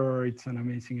the water, it's an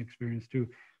amazing experience too.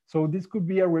 So this could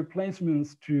be a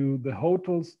replacement to the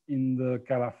hotels in the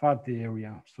Calafate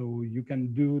area. So you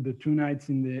can do the 2 nights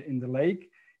in the lake,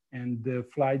 and the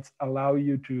flights allow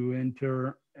you to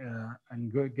enter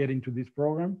and get into this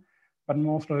program. But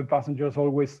most of the passengers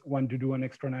always want to do an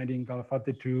extra night in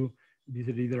Calafate to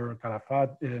visit either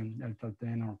Calafate, El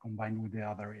Chaltén, or combined with the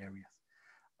other areas.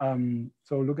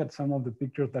 So look at some of the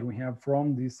pictures that we have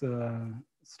from this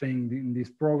staying in this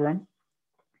program.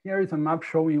 Here is a map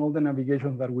showing all the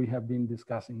navigations that we have been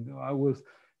discussing. I was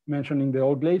mentioning the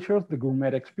old glaciers, the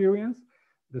gourmet experience,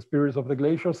 the spirits of the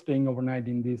glaciers, staying overnight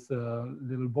in this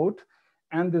little boat,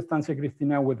 and the Estancia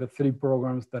Cristina with the 3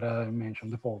 programs that I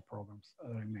mentioned, the 4 programs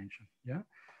that I mentioned, yeah?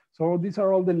 So these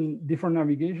are all the different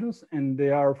navigations, and they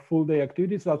are full day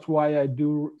activities. That's why I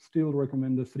do still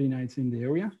recommend the 3 nights in the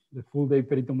area, the full day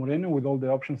Perito Moreno with all the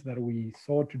options that we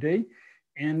saw today,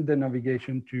 and the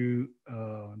navigation to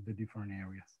the different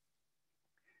areas.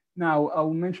 Now,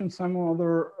 I'll mention some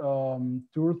other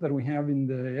tours that we have in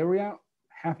the area.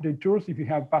 Half-day tours, if you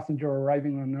have passenger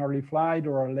arriving on an early flight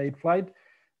or a late flight,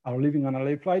 or leaving on a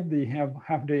late flight, they have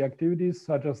half-day activities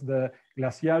such as the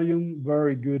glaciarium,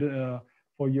 very good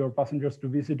for your passengers to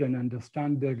visit and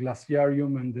understand the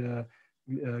glaciarium and the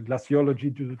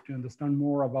glaciology to understand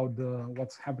more about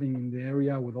what's happening in the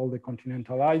area with all the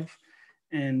continental ice.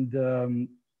 And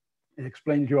it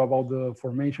explains you about the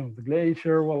formation of the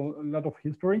glacier, well, a lot of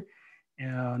history.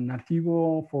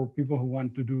 Nativo, for people who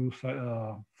want to do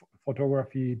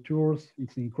photography tours,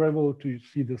 it's incredible to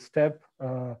see the steppe.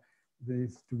 You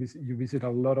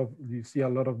see a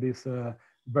lot of these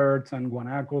birds and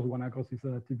guanacos. Guanacos is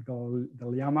a typical, the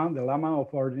llama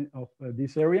of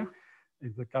this area.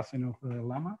 It's the cousin of the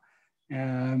llama.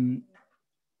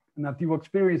 Nativo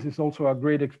experience is also a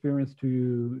great experience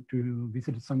to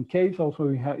visit some caves. Also,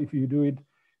 if you do it,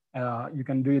 you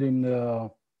can do it in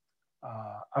the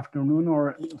afternoon,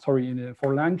 or sorry,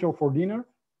 for lunch or for dinner.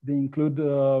 They include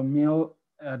a meal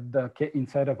at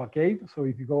inside of a cave. So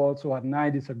if you go also at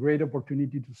night, it's a great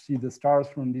opportunity to see the stars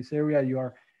from this area. You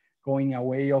are going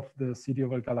away of the city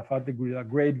of El Calafate with a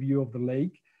great view of the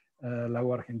lake,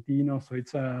 Lago Argentino. So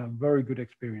it's a very good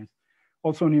experience.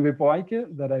 Also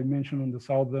Nivepoaique that I mentioned on the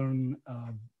southern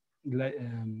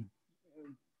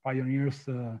pioneers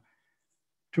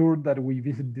tour that we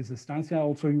visit this estancia.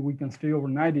 Also, we can stay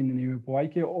overnight in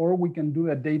Nivepoaique, or we can do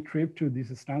a day trip to this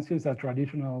estancia. It's a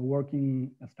traditional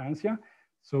working estancia.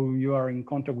 So you are in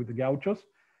contact with the gauchos,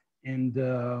 and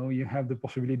you have the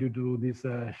possibility to do this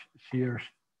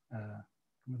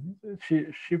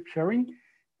ship sharing.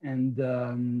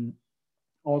 And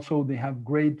also they have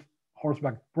great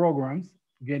horseback programs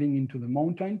getting into the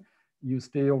mountain. You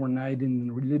stay overnight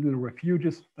in little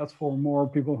refuges. That's for more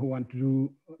people who want to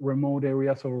do remote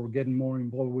areas or get more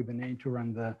involved with the nature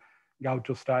and the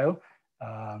gaucho style.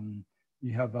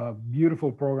 You have a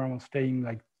beautiful program of staying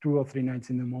like 2 or 3 nights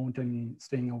in the mountain,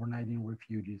 staying overnight in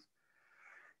refuges.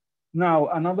 Now,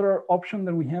 another option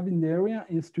that we have in the area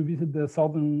is to visit the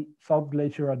South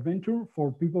Glacier Adventure.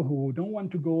 For people who don't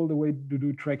want to go all the way to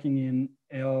do trekking in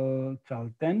El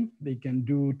Chaltén, they can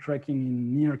do trekking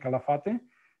in near Calafate.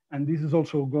 And this is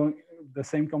also the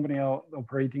same company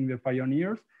operating the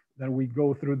Pioneers, that we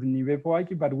go through the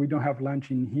Nivepoaique, but we don't have lunch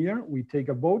in here. We take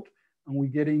a boat and we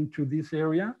get into this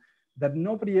area that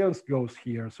nobody else goes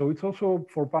here. So it's also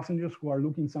for passengers who are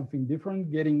looking something different,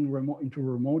 getting into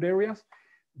remote areas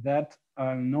that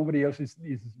nobody else is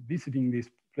visiting this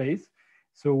place.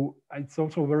 So it's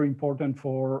also very important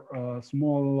for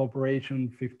small operation,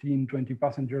 15, 20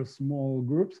 passengers, small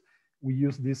groups. We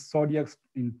use these zodiacs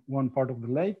in one part of the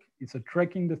lake. It's a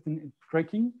trekking,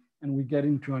 and we get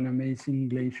into an amazing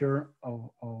glacier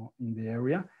in the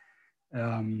area.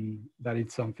 That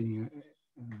is something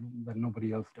that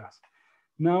nobody else does.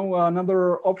 Now,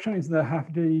 another option is the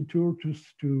half-day tour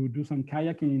to do some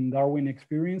kayaking in Darwin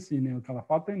experience in El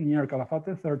Calafate, near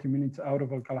Calafate, 30 minutes out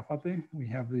of El Calafate. We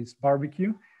have this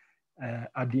barbecue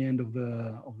at the end of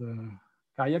the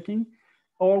kayaking,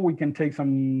 or we can take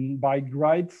some bike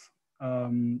rides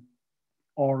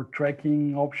or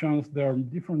trekking options. There are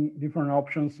different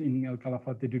options in El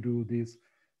Calafate to do this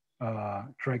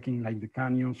trekking, like the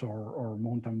canyons or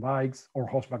mountain bikes or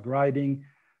horseback riding.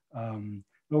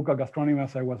 Local gastronomy,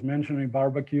 as I was mentioning,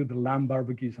 barbecue. The lamb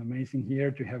barbecue is amazing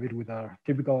here, to have it with a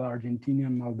typical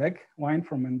Argentinian Malbec wine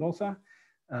from Mendoza.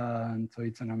 And so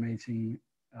it's an amazing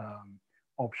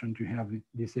option to have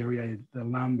this area. The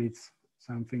lamb is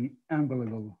something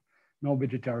unbelievable. No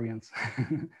vegetarians.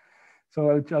 So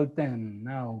El Chalten.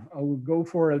 Now I will go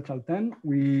for El Chalten.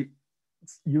 We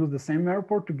use the same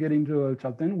airport to get into El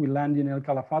Chalten. We land in El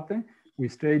Calafate. We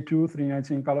stay 2-3 nights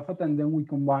in Calafate, and then we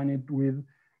combine it with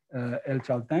El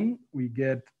Chalten. We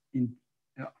get in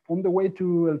on the way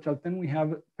to El Chalten, we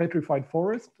have petrified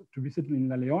forest to visit in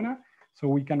La Leona. So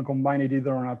we can combine it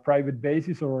either on a private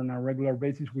basis or on a regular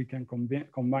basis. We can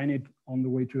combine it on the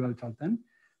way to El Chalten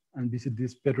and visit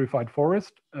this petrified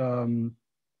forest. And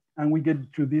we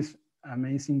get to this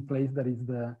amazing place that is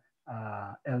the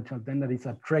El Chalten, that is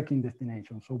a trekking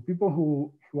destination. So people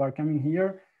who are coming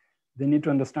here, they need to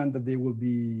understand that they will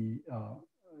be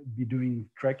doing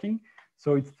trekking.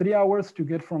 So it's 3 hours to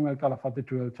get from El Calafate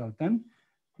to El Chalten.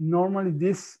 Normally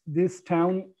this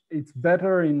town, it's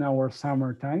better in our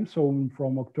summertime. So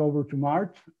from October to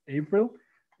March, April,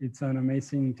 it's an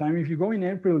amazing time. If you go in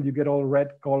April, you get all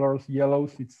red colors,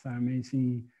 yellows. It's an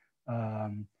amazing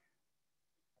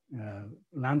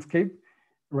landscape.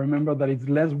 Remember that it's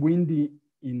less windy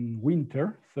in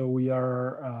winter. So we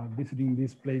are visiting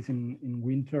this place in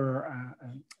winter.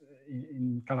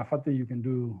 In Calafate, you can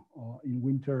do in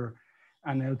winter,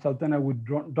 and El Chalten I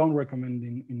don't recommend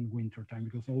in winter time,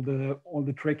 because all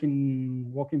the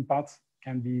trekking walking paths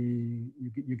can be,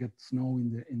 you get snow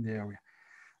in the area.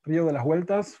 Rio de las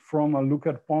Vueltas, from a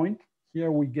lookout point,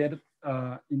 here we get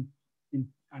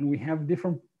and we have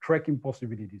different trekking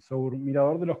possibilities. So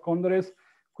Mirador de los Cóndores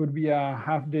could be a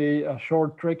half day, a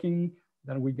short trekking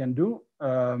that we can do.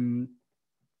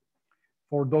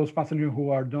 For those passengers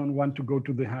who don't want to go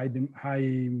to the high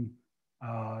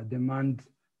demand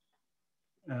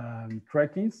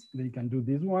trekkings, they can do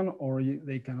this one, or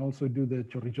they can also do the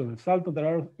Chorrillo del Salto. There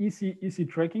are easy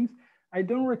trekkings. I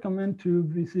don't recommend to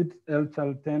visit El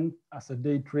Chalten as a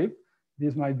day trip.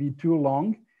 This might be too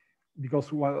long,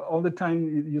 because all the time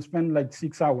you spend like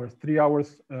 6 hours, 3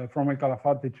 hours from El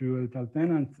Calafate to El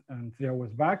Chalten and 3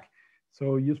 hours back.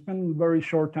 So you spend very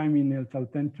short time in El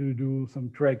Chalten to do some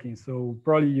trekking. So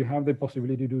probably you have the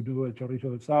possibility to do El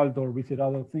Chorrillo del Salto or visit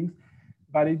other things.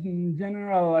 But in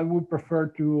general, I would prefer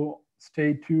to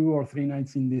stay 2 or 3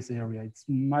 nights in this area. It's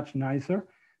much nicer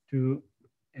to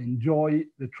enjoy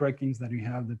the trekkings that you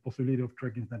have, the possibility of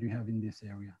trekkings that you have in this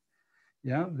area.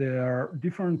 Yeah, there are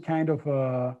different kind of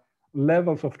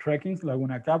levels of trekkings.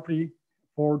 Laguna Capri,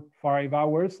 4-5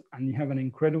 hours, and you have an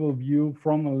incredible view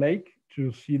from a lake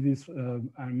to see this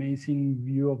amazing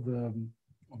view of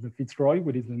the Fitzroy,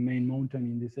 which is the main mountain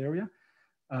in this area.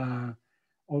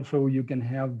 Also, you can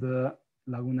have the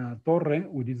Laguna Torre,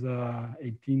 which is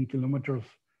 18 kilometers,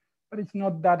 but it's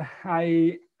not that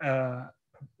high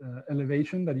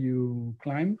elevation that you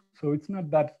climb. So it's not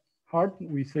that hard.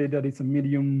 We say that it's a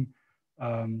medium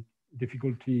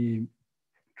difficulty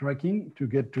trekking to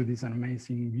get to this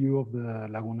amazing view of the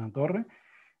Laguna Torre.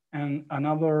 And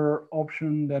another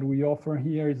option that we offer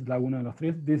here is Laguna de los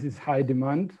Tres. This is high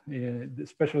demand,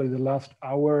 especially the last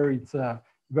hour. It's a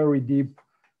very deep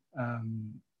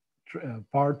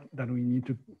part that we need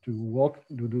to walk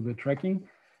to do the trekking.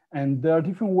 And there are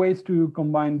different ways to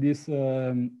combine this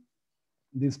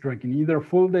trekking, either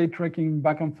full day trekking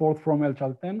back and forth from El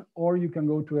Chalten, or you can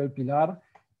go to El Pilar,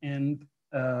 and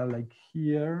like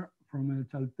here from El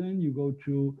Chalten, you go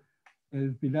to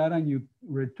El Pilar and you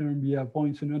return via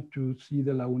Poinsonot to see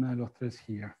the Laguna de los Tres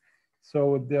here.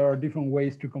 So there are different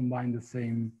ways to combine the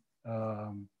same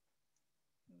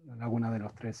Laguna de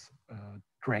los Tres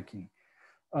trekking.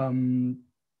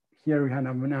 Here we have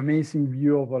an amazing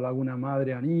view of Laguna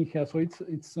Madre and Hija. So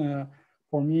it's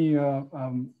for me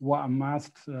a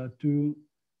must to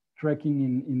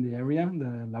trekking in the area.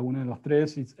 The Laguna de los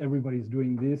Tres, everybody's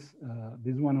doing this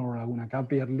one, or Laguna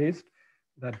Capri at least.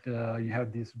 that you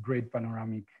have this great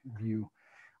panoramic view.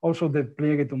 Also the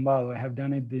Pliegue Tumbado, I have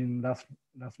done it in last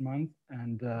month,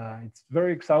 and it's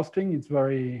very exhausting. It's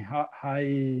very high.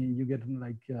 You get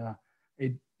like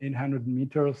 800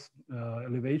 meters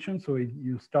elevation. So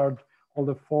you start all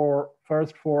the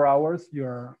first 4 hours,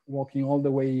 you're walking all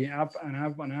the way up and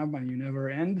up and up, and you never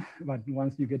end. But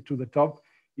once you get to the top,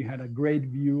 you had a great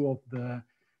view of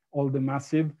all the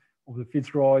massive of the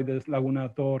Fitzroy, the Laguna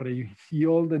Torre. You see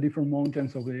all the different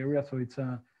mountains of the area. So it's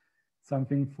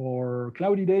something for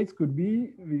cloudy days, could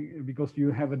be because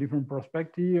you have a different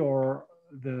perspective, or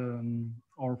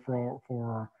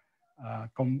for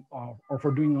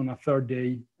doing on a third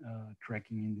day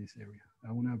trekking in this area,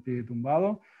 Laguna Pliegue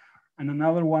Tumbado. And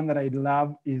another one that I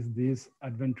love is this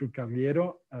Adventure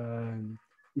Cagliero.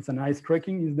 It's an ice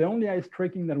trekking. It's the only ice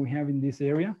trekking that we have in this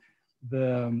area.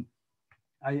 The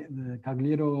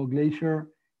Cagliero Glacier,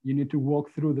 you need to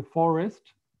walk through the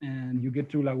forest, and you get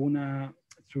to Laguna,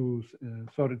 to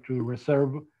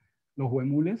Reserve Los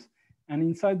Huemules. And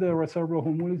inside the Reserve Los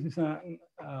Huemules is a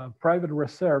private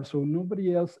reserve, so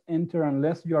nobody else enter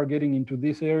unless you are getting into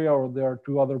this area, or there are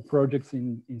 2 other projects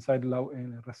inside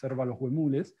Reserva Los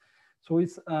Huemules. So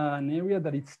it's an area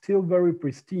that it's still very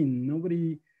pristine.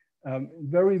 Nobody,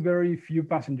 very, very few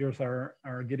passengers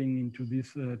are getting into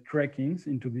these trekkings,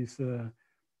 into these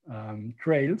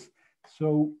trails.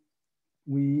 So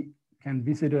we can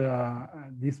visit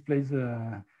this place,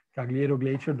 Cagliero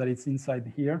Glacier, that is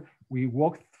inside here. We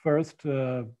walked first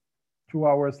 2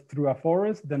 hours through a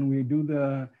forest, then we do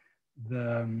the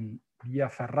Via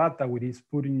Ferrata, which is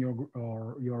putting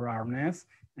your harness,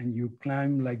 and you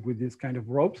climb like with this kind of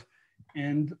ropes.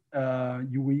 And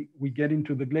we get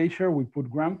into the glacier, we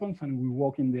put crampons, and we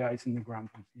walk in the ice in the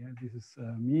crampons. Yeah, this is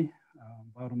me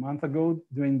about a month ago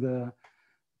doing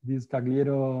this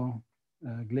Cagliero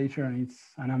glacier, and it's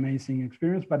an amazing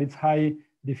experience, but it's high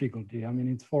difficulty. I mean,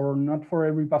 it's not for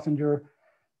every passenger,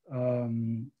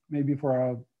 maybe for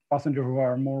a passenger who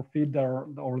are more fit, or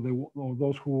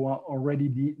those who are already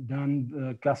done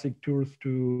the classic tours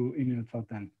to El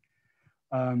Chaltén.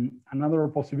 Another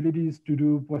possibility is to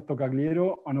do Puesto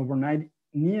Cagliero, an overnight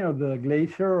near the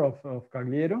glacier of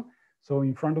Cagliero. So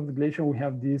in front of the glacier, we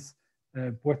have this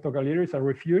Puesto Cagliero. Is a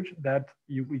refuge that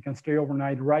we can stay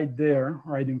overnight right there,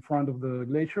 right in front of the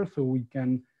glacier. So we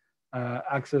can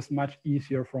access much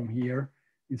easier from here,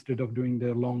 instead of doing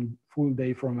the long full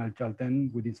day from El Chaltén,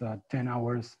 which is 10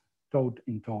 hours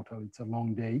in total. It's a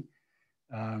long day.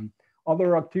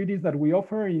 Other activities that we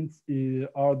offer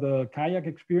are the kayak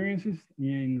experiences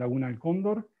in Laguna El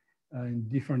Cóndor,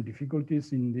 different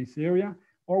difficulties in this area,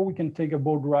 or we can take a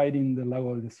boat ride in the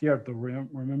Lago del Desierto.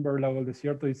 Remember, Lago del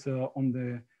Desierto is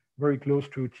very close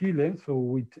to Chile, so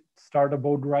we start a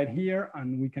boat ride here,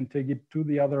 and we can take it to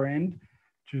the other end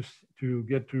to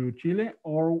get to Chile,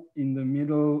 or in the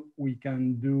middle, we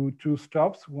can do 2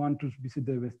 stops, one to visit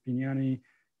the Vespiniani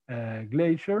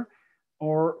Glacier,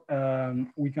 or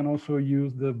we can also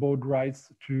use the boat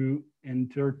rides to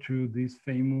enter to this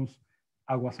famous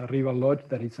Aguas Arriba Lodge.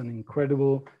 That is an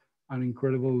incredible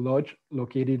lodge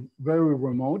located very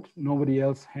remote. Nobody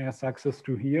else has access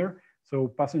to here. So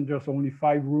passengers, only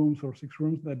 5 rooms or 6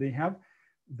 rooms that they have.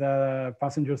 The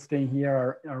passengers staying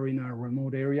here are in a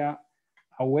remote area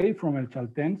away from El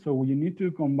Chaltén. So you need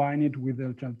to combine it with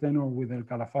El Chaltén or with El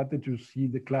Calafate to see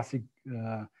the classic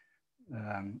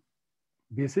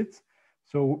visits.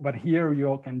 So, but here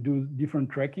you can do different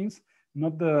trekkings,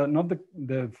 not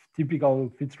the typical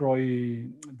Fitzroy,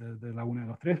 the Laguna de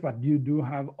los Tres, but you do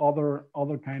have other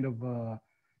kind of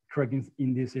trekkings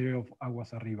in this area of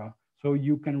Aguas Arriba. So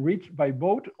you can reach by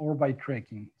boat or by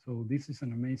trekking. So this is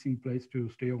an amazing place to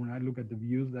stay overnight. Look at the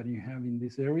views that you have in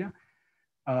this area.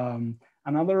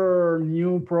 Another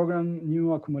new program,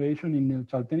 new accommodation in El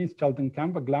Chaltén is Chaltén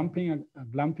Camp, a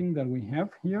glamping that we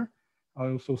have here. I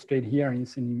also stayed here, and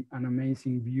it's an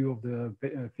amazing view of the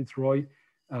Fitzroy.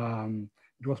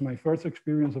 It was my first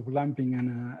experience of glamping,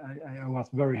 and I was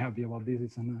very happy about this.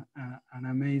 It's an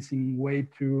amazing way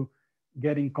to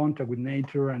get in contact with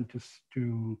nature, and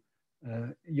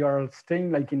you're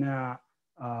staying like in a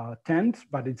tent,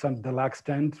 but it's a deluxe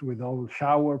tent with all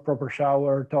proper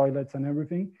shower, toilets, and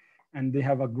everything. And they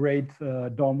have a great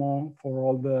domo for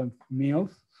all the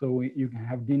meals, so you can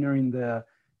have dinner in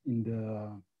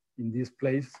this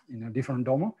place in a different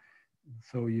domo.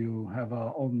 So you have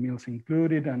all meals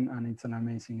included, and it's an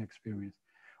amazing experience.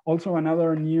 Also,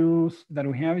 another news that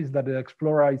we have is that the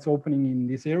Explora is opening in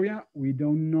this area. We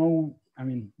don't know, I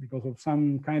mean, because of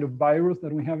some kind of virus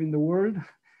that we have in the world,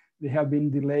 they have been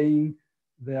delaying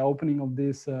the opening of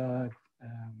this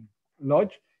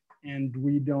lodge, and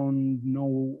we don't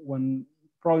know when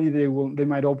probably they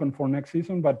might open for next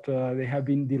season, but they have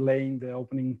been delaying the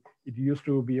opening. It used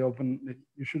to be open,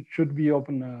 should be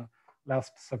open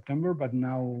last September, but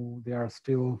now they are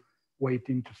still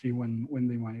waiting to see when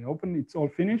they might open. It's all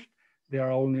finished. They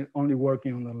are only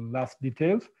working on the last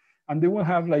details. And they will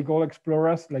have like all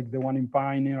explorers, like the one in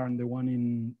Pioneer and the one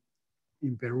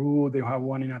in Peru. They have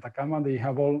one in Atacama. They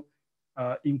have all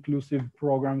inclusive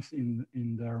programs in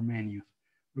their menus.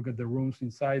 Look at the rooms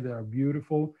inside, they are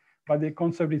beautiful. But the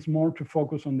concept is more to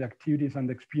focus on the activities and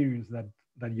the experience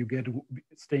that you get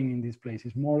staying in these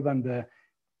places, more than the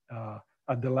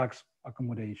a deluxe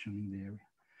accommodation in the area.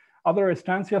 Other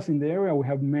estancias in the area, we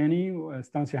have many.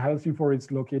 Estancia Helsingfors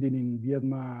is located in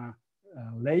Viedma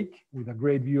Lake with a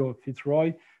great view of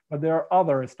Fitzroy, but there are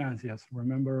other estancias.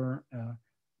 Remember,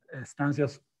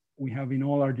 estancias we have in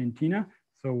all Argentina.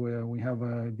 So we have,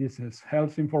 this is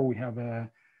Helsingfors, we have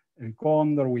El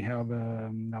Condor, we have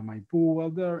La Maipú. Well,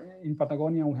 there in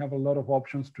Patagonia, we have a lot of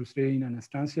options to stay in an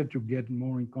estancia to get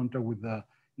more in contact with the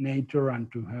nature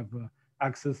and to have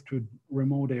access to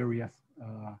remote areas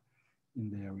in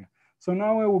the area. So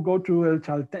now I will go to El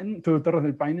Chaltén, to Torres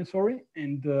del Paine, sorry,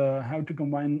 and how to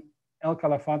combine El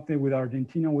Calafate with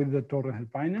Argentina with the Torres del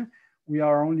Paine. We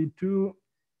are only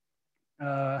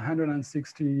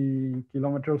 160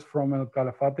 kilometers from El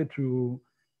Calafate to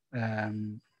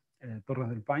Torres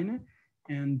del Paine,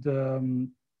 and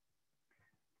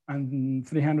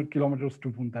 300 kilometers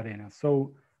to Punta Arenas.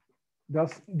 So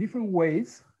there's different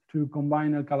ways to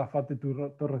combine El Calafate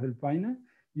to Torres del Paine.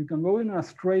 You can go in a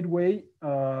straight way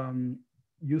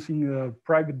using a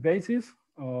private basis,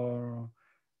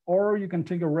 or you can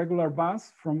take a regular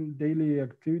bus from daily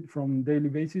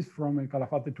basis from El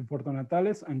Calafate to Puerto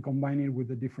Natales and combine it with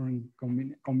the different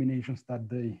combinations that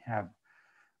they have.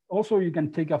 Also, you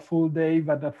can take a full day,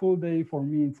 but a full day for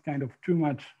me it's kind of too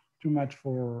much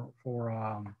for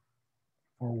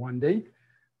one day.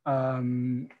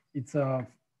 It's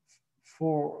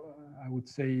I would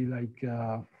say like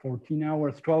 14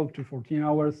 hours, 12 to 14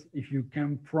 hours if you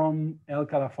come from El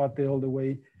Calafate all the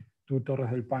way to Torres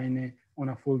del Paine on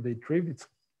a full day trip. It's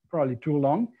probably too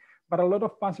long, but a lot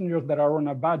of passengers that are on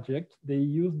a budget, they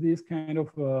use this kind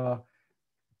of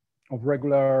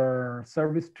regular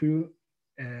service to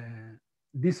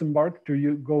disembark,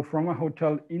 to go from a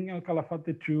hotel in El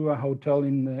Calafate to a hotel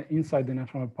inside the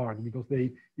national park, because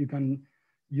you can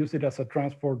use it as a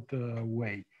transport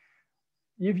way.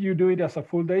 If you do it as a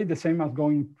full day, the same as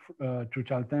going to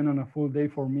Chaltén on a full day,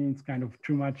 for me, it's kind of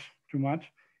too much.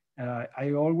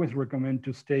 I always recommend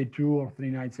to stay 2 or 3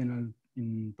 nights in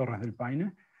Torres del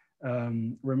Paine.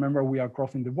 Remember, we are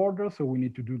crossing the border, so we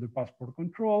need to do the passport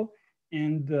control.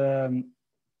 And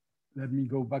let me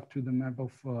go back to the map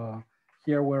of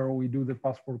here where we do the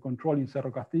passport control in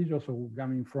Cerro Castillo. So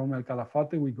coming from El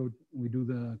Calafate, we do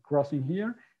the crossing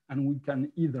here. And we can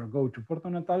either go to Puerto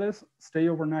Natales, stay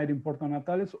overnight in Puerto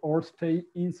Natales, or stay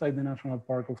inside the National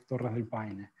Park of Torres del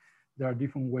Paine. There are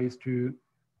different ways to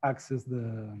access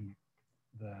the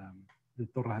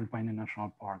Torres del Paine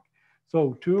National Park.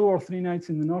 So 2 or 3 nights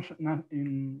in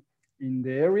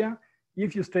the area.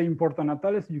 If you stay in Puerto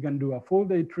Natales, you can do a full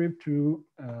day trip to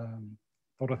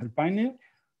Torres del Paine.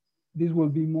 This will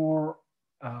be more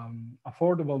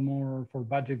affordable, more for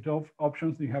budget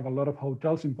options. You have a lot of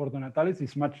hotels in Puerto Natales.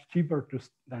 It's much cheaper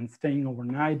than staying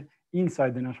overnight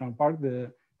inside the national park.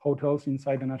 The hotels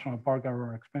inside the national park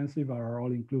are expensive, are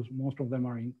all inclusive. Most of them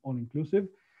are all inclusive.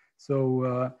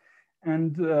 So,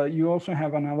 you also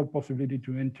have another possibility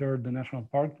to enter the national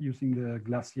park using the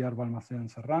Glaciar Balmaceda and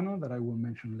Serrano that I will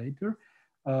mention later.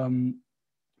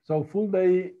 So full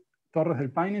day Torres del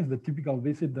Paine is the typical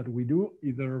visit that we do,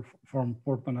 either from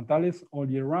Puerto Natales all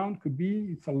year round. Could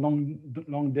be, it's a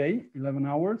long day, 11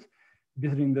 hours,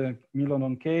 visiting the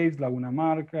Milodon Caves, Laguna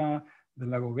Marca, the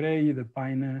Lago Grey, the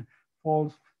Paine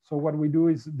Falls. So what we do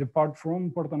is depart from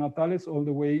Puerto Natales all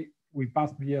the way, we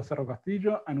pass via Cerro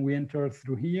Castillo and we enter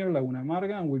through here, Laguna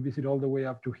Marca, and we visit all the way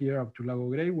up to here, up to Lago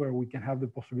Grey, where we can have the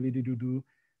possibility to do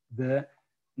the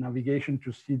navigation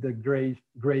to see the Grey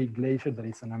Glacier. That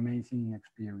is an amazing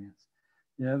experience.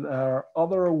 Yeah, there are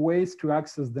other ways to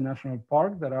access the national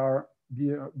park that are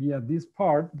via this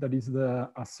part, that is a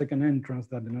second entrance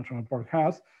that the national park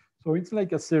has. So it's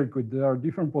like a circuit. There are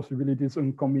different possibilities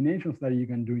and combinations that you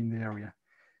can do in the area.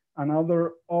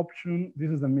 Another option,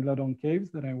 this is the Milodon Caves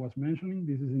that I was mentioning.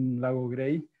 This is in Lago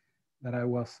Grey that I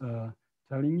was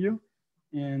telling you.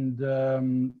 And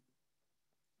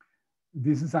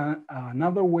this is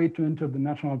another way to enter the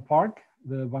national park,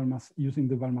 using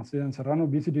the Balmaceda and Serrano,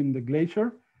 visiting the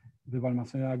glacier, the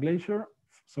Balmaceda Glacier.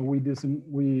 So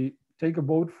we take a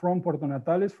boat from Puerto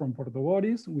Natales, from Puerto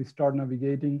Boris. We start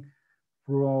navigating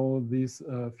through this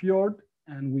fjord,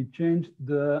 and we changed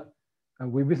the,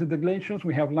 we visit the glaciers,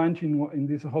 we have lunch in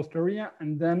this host area,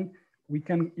 and then we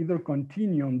can either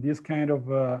continue on this kind of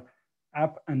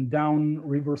up and down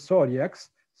river zodiacs.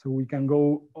 So we can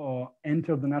go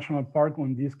enter the national park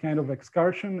on this kind of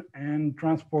excursion and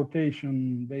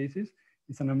transportation basis.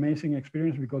 It's an amazing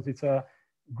experience because it's a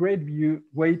great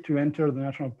way to enter the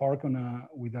national park on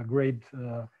with a great,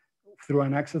 through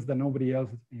an access that nobody else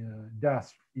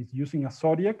does. It's using a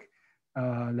zodiac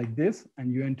like this,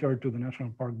 and you enter to the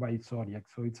national park by zodiac.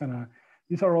 So it's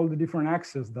these are all the different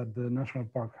access that the national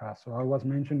park has. So I was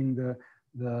mentioning the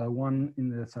one in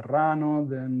the Serrano,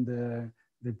 then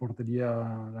the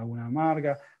Porteria Laguna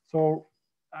Amarga. So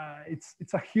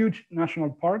it's a huge national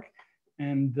park,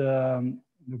 and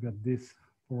look at this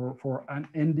for an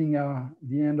ending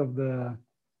the end of the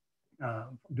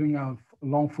doing a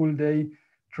long full day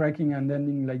trekking and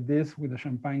ending like this with a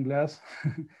champagne glass.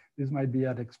 This might be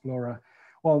at Explora.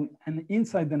 Well, and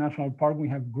inside the national park we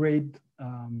have great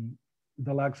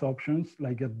deluxe options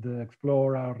like at the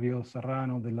Explora, Rio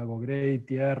Serrano, the Lago Grey,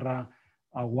 Tierra,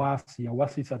 Aguasi.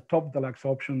 Aguasi is a top deluxe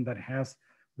option that has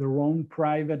their own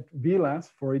private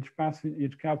villas for each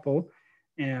couple,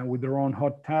 and with their own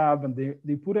hot tub, and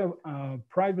they put a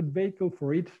private vehicle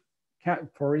for each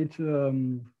cabin,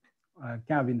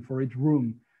 for each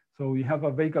room. So you have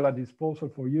a vehicle at disposal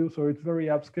for you. So it's very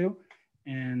upscale,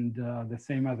 and the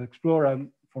same as Explora.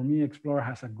 For me, Explora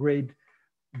has a great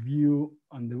view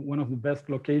on one of the best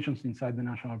locations inside the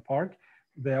national park.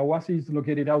 The Aguasi is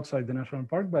located outside the national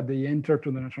park, but they enter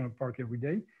to the national park every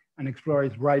day. And Explora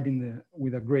is right in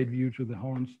with a great view to the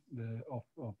horns of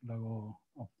the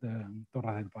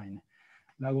Torres del Paine.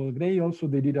 Lago Grey also,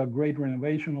 they did a great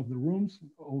renovation of the rooms,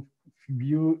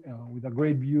 with a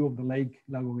great view of the lake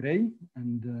Lago Grey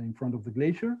and in front of the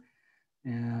glacier.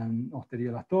 And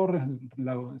Hosteria Las Torres,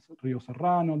 Rio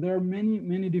Serrano. There are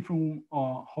many different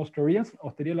host areas.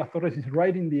 Hosteria Las Torres is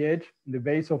right in the edge, in the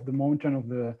base of the mountain of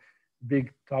the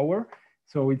big tower.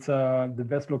 So it's the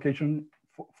best location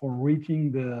for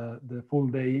reaching the full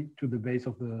day to the base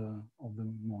of the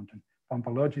mountain. Pampa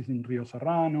Lodge is in Rio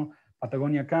Serrano.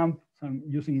 Patagonia Camp, so I'm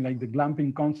using like the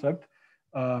glamping concept,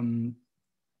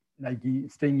 like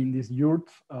staying in these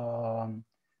yurts,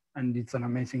 and it's an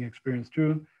amazing experience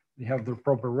too. They have their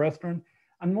proper restaurant,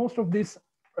 and most of these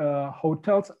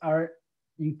hotels are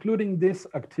including these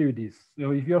activities.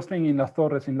 So if you're staying in Las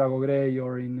Torres, in Lago Grey,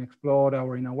 or in Explora,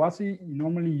 or in Aguasi,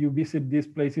 normally you visit these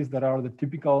places that are the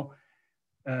typical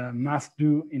must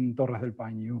do in Torres del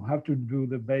Paine. You have to do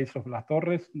the base of Las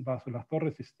Torres. Base of Las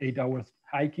Torres is 8 hours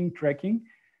hiking, trekking.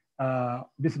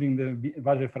 Visiting the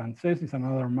Valle Francés is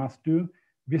another must do.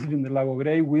 Visiting the Lago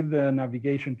Grey with the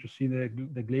navigation to see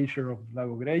the glacier of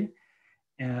Lago Grey.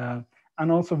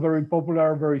 And also very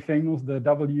popular, very famous, the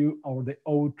W or the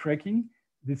O trekking.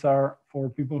 These are for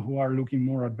people who are looking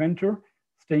more adventure,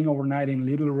 staying overnight in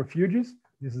little refuges.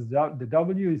 This is the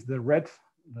W is the red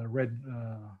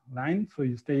line. So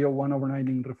you stay one overnight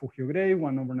in Refugio Grey,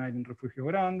 one overnight in Refugio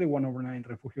Grande, one overnight in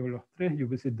Refugio Los Tres. You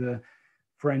visit the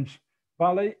French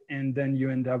Valley, and then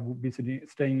you end up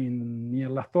staying near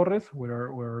Las Torres,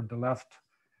 where the last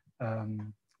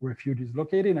refuge is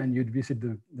located, and you'd visit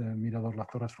the Mirador Las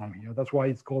Torres from here. That's why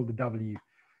it's called the W.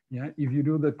 Yeah, if you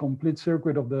do the complete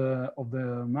circuit of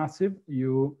the massif,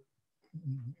 you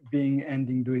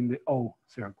ending doing the O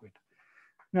circuit.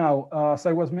 Now, as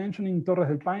I was mentioning, Torres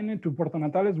del Paine to Puerto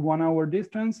Natales, 1 hour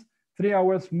distance, 3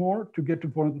 hours more to get to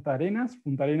Punta Arenas.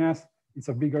 Punta Arenas is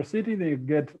a bigger city. They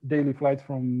get daily flights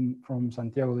from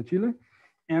Santiago de Chile.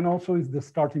 And also is the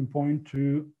starting point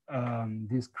to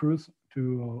this cruise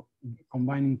to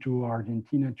combining to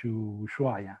Argentina to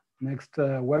Ushuaia. Next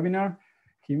webinar,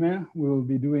 Jime, we will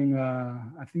be doing,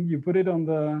 I think you put it on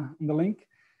the link.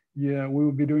 Yeah, we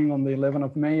will be doing on the 11th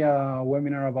of May a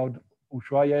webinar about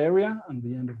Ushuaia area and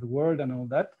the end of the world and all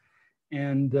that.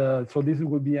 And so this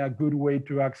will be a good way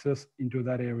to access into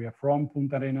that area from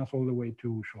Punta Arenas all the way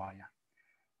to Ushuaia.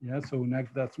 Yeah, so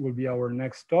next, that will be our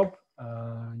next stop.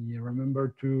 You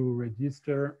remember to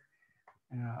register.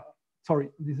 Sorry,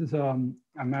 this is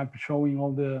a map showing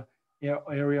all the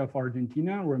area of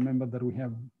Argentina. Remember that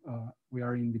we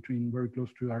are in between, very close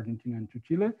to Argentina and to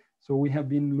Chile. So we have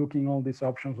been looking all these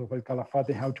options of El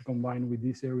Calafate, how to combine with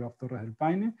this area of Torres del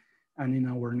Paine. And in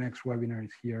our next webinar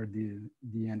is here,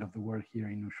 the end of the world here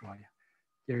in Ushuaia.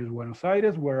 Here is Buenos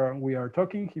Aires, where we are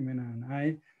talking. Jimena and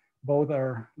I both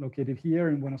are located here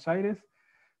in Buenos Aires.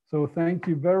 So thank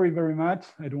you very, very much.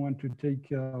 I don't want to take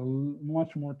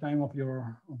much more time of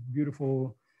your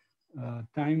beautiful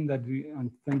time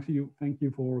and thank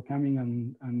you for coming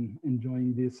and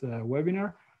enjoying this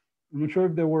webinar. I'm not sure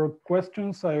if there were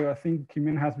questions. I think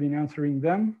Jimen has been answering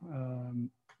them.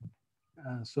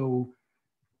 So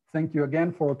thank you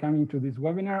again for coming to this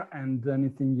webinar, and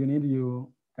anything you need,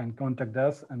 you can contact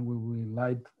us, and we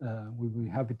will be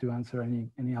happy to answer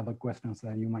any other questions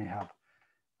that you might have.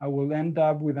 I will end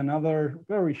up with another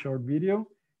very short video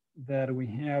that we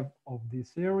have of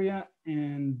this area,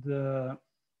 and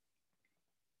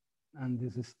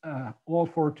this is all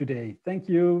for today. Thank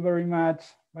you very much.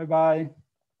 Bye-bye.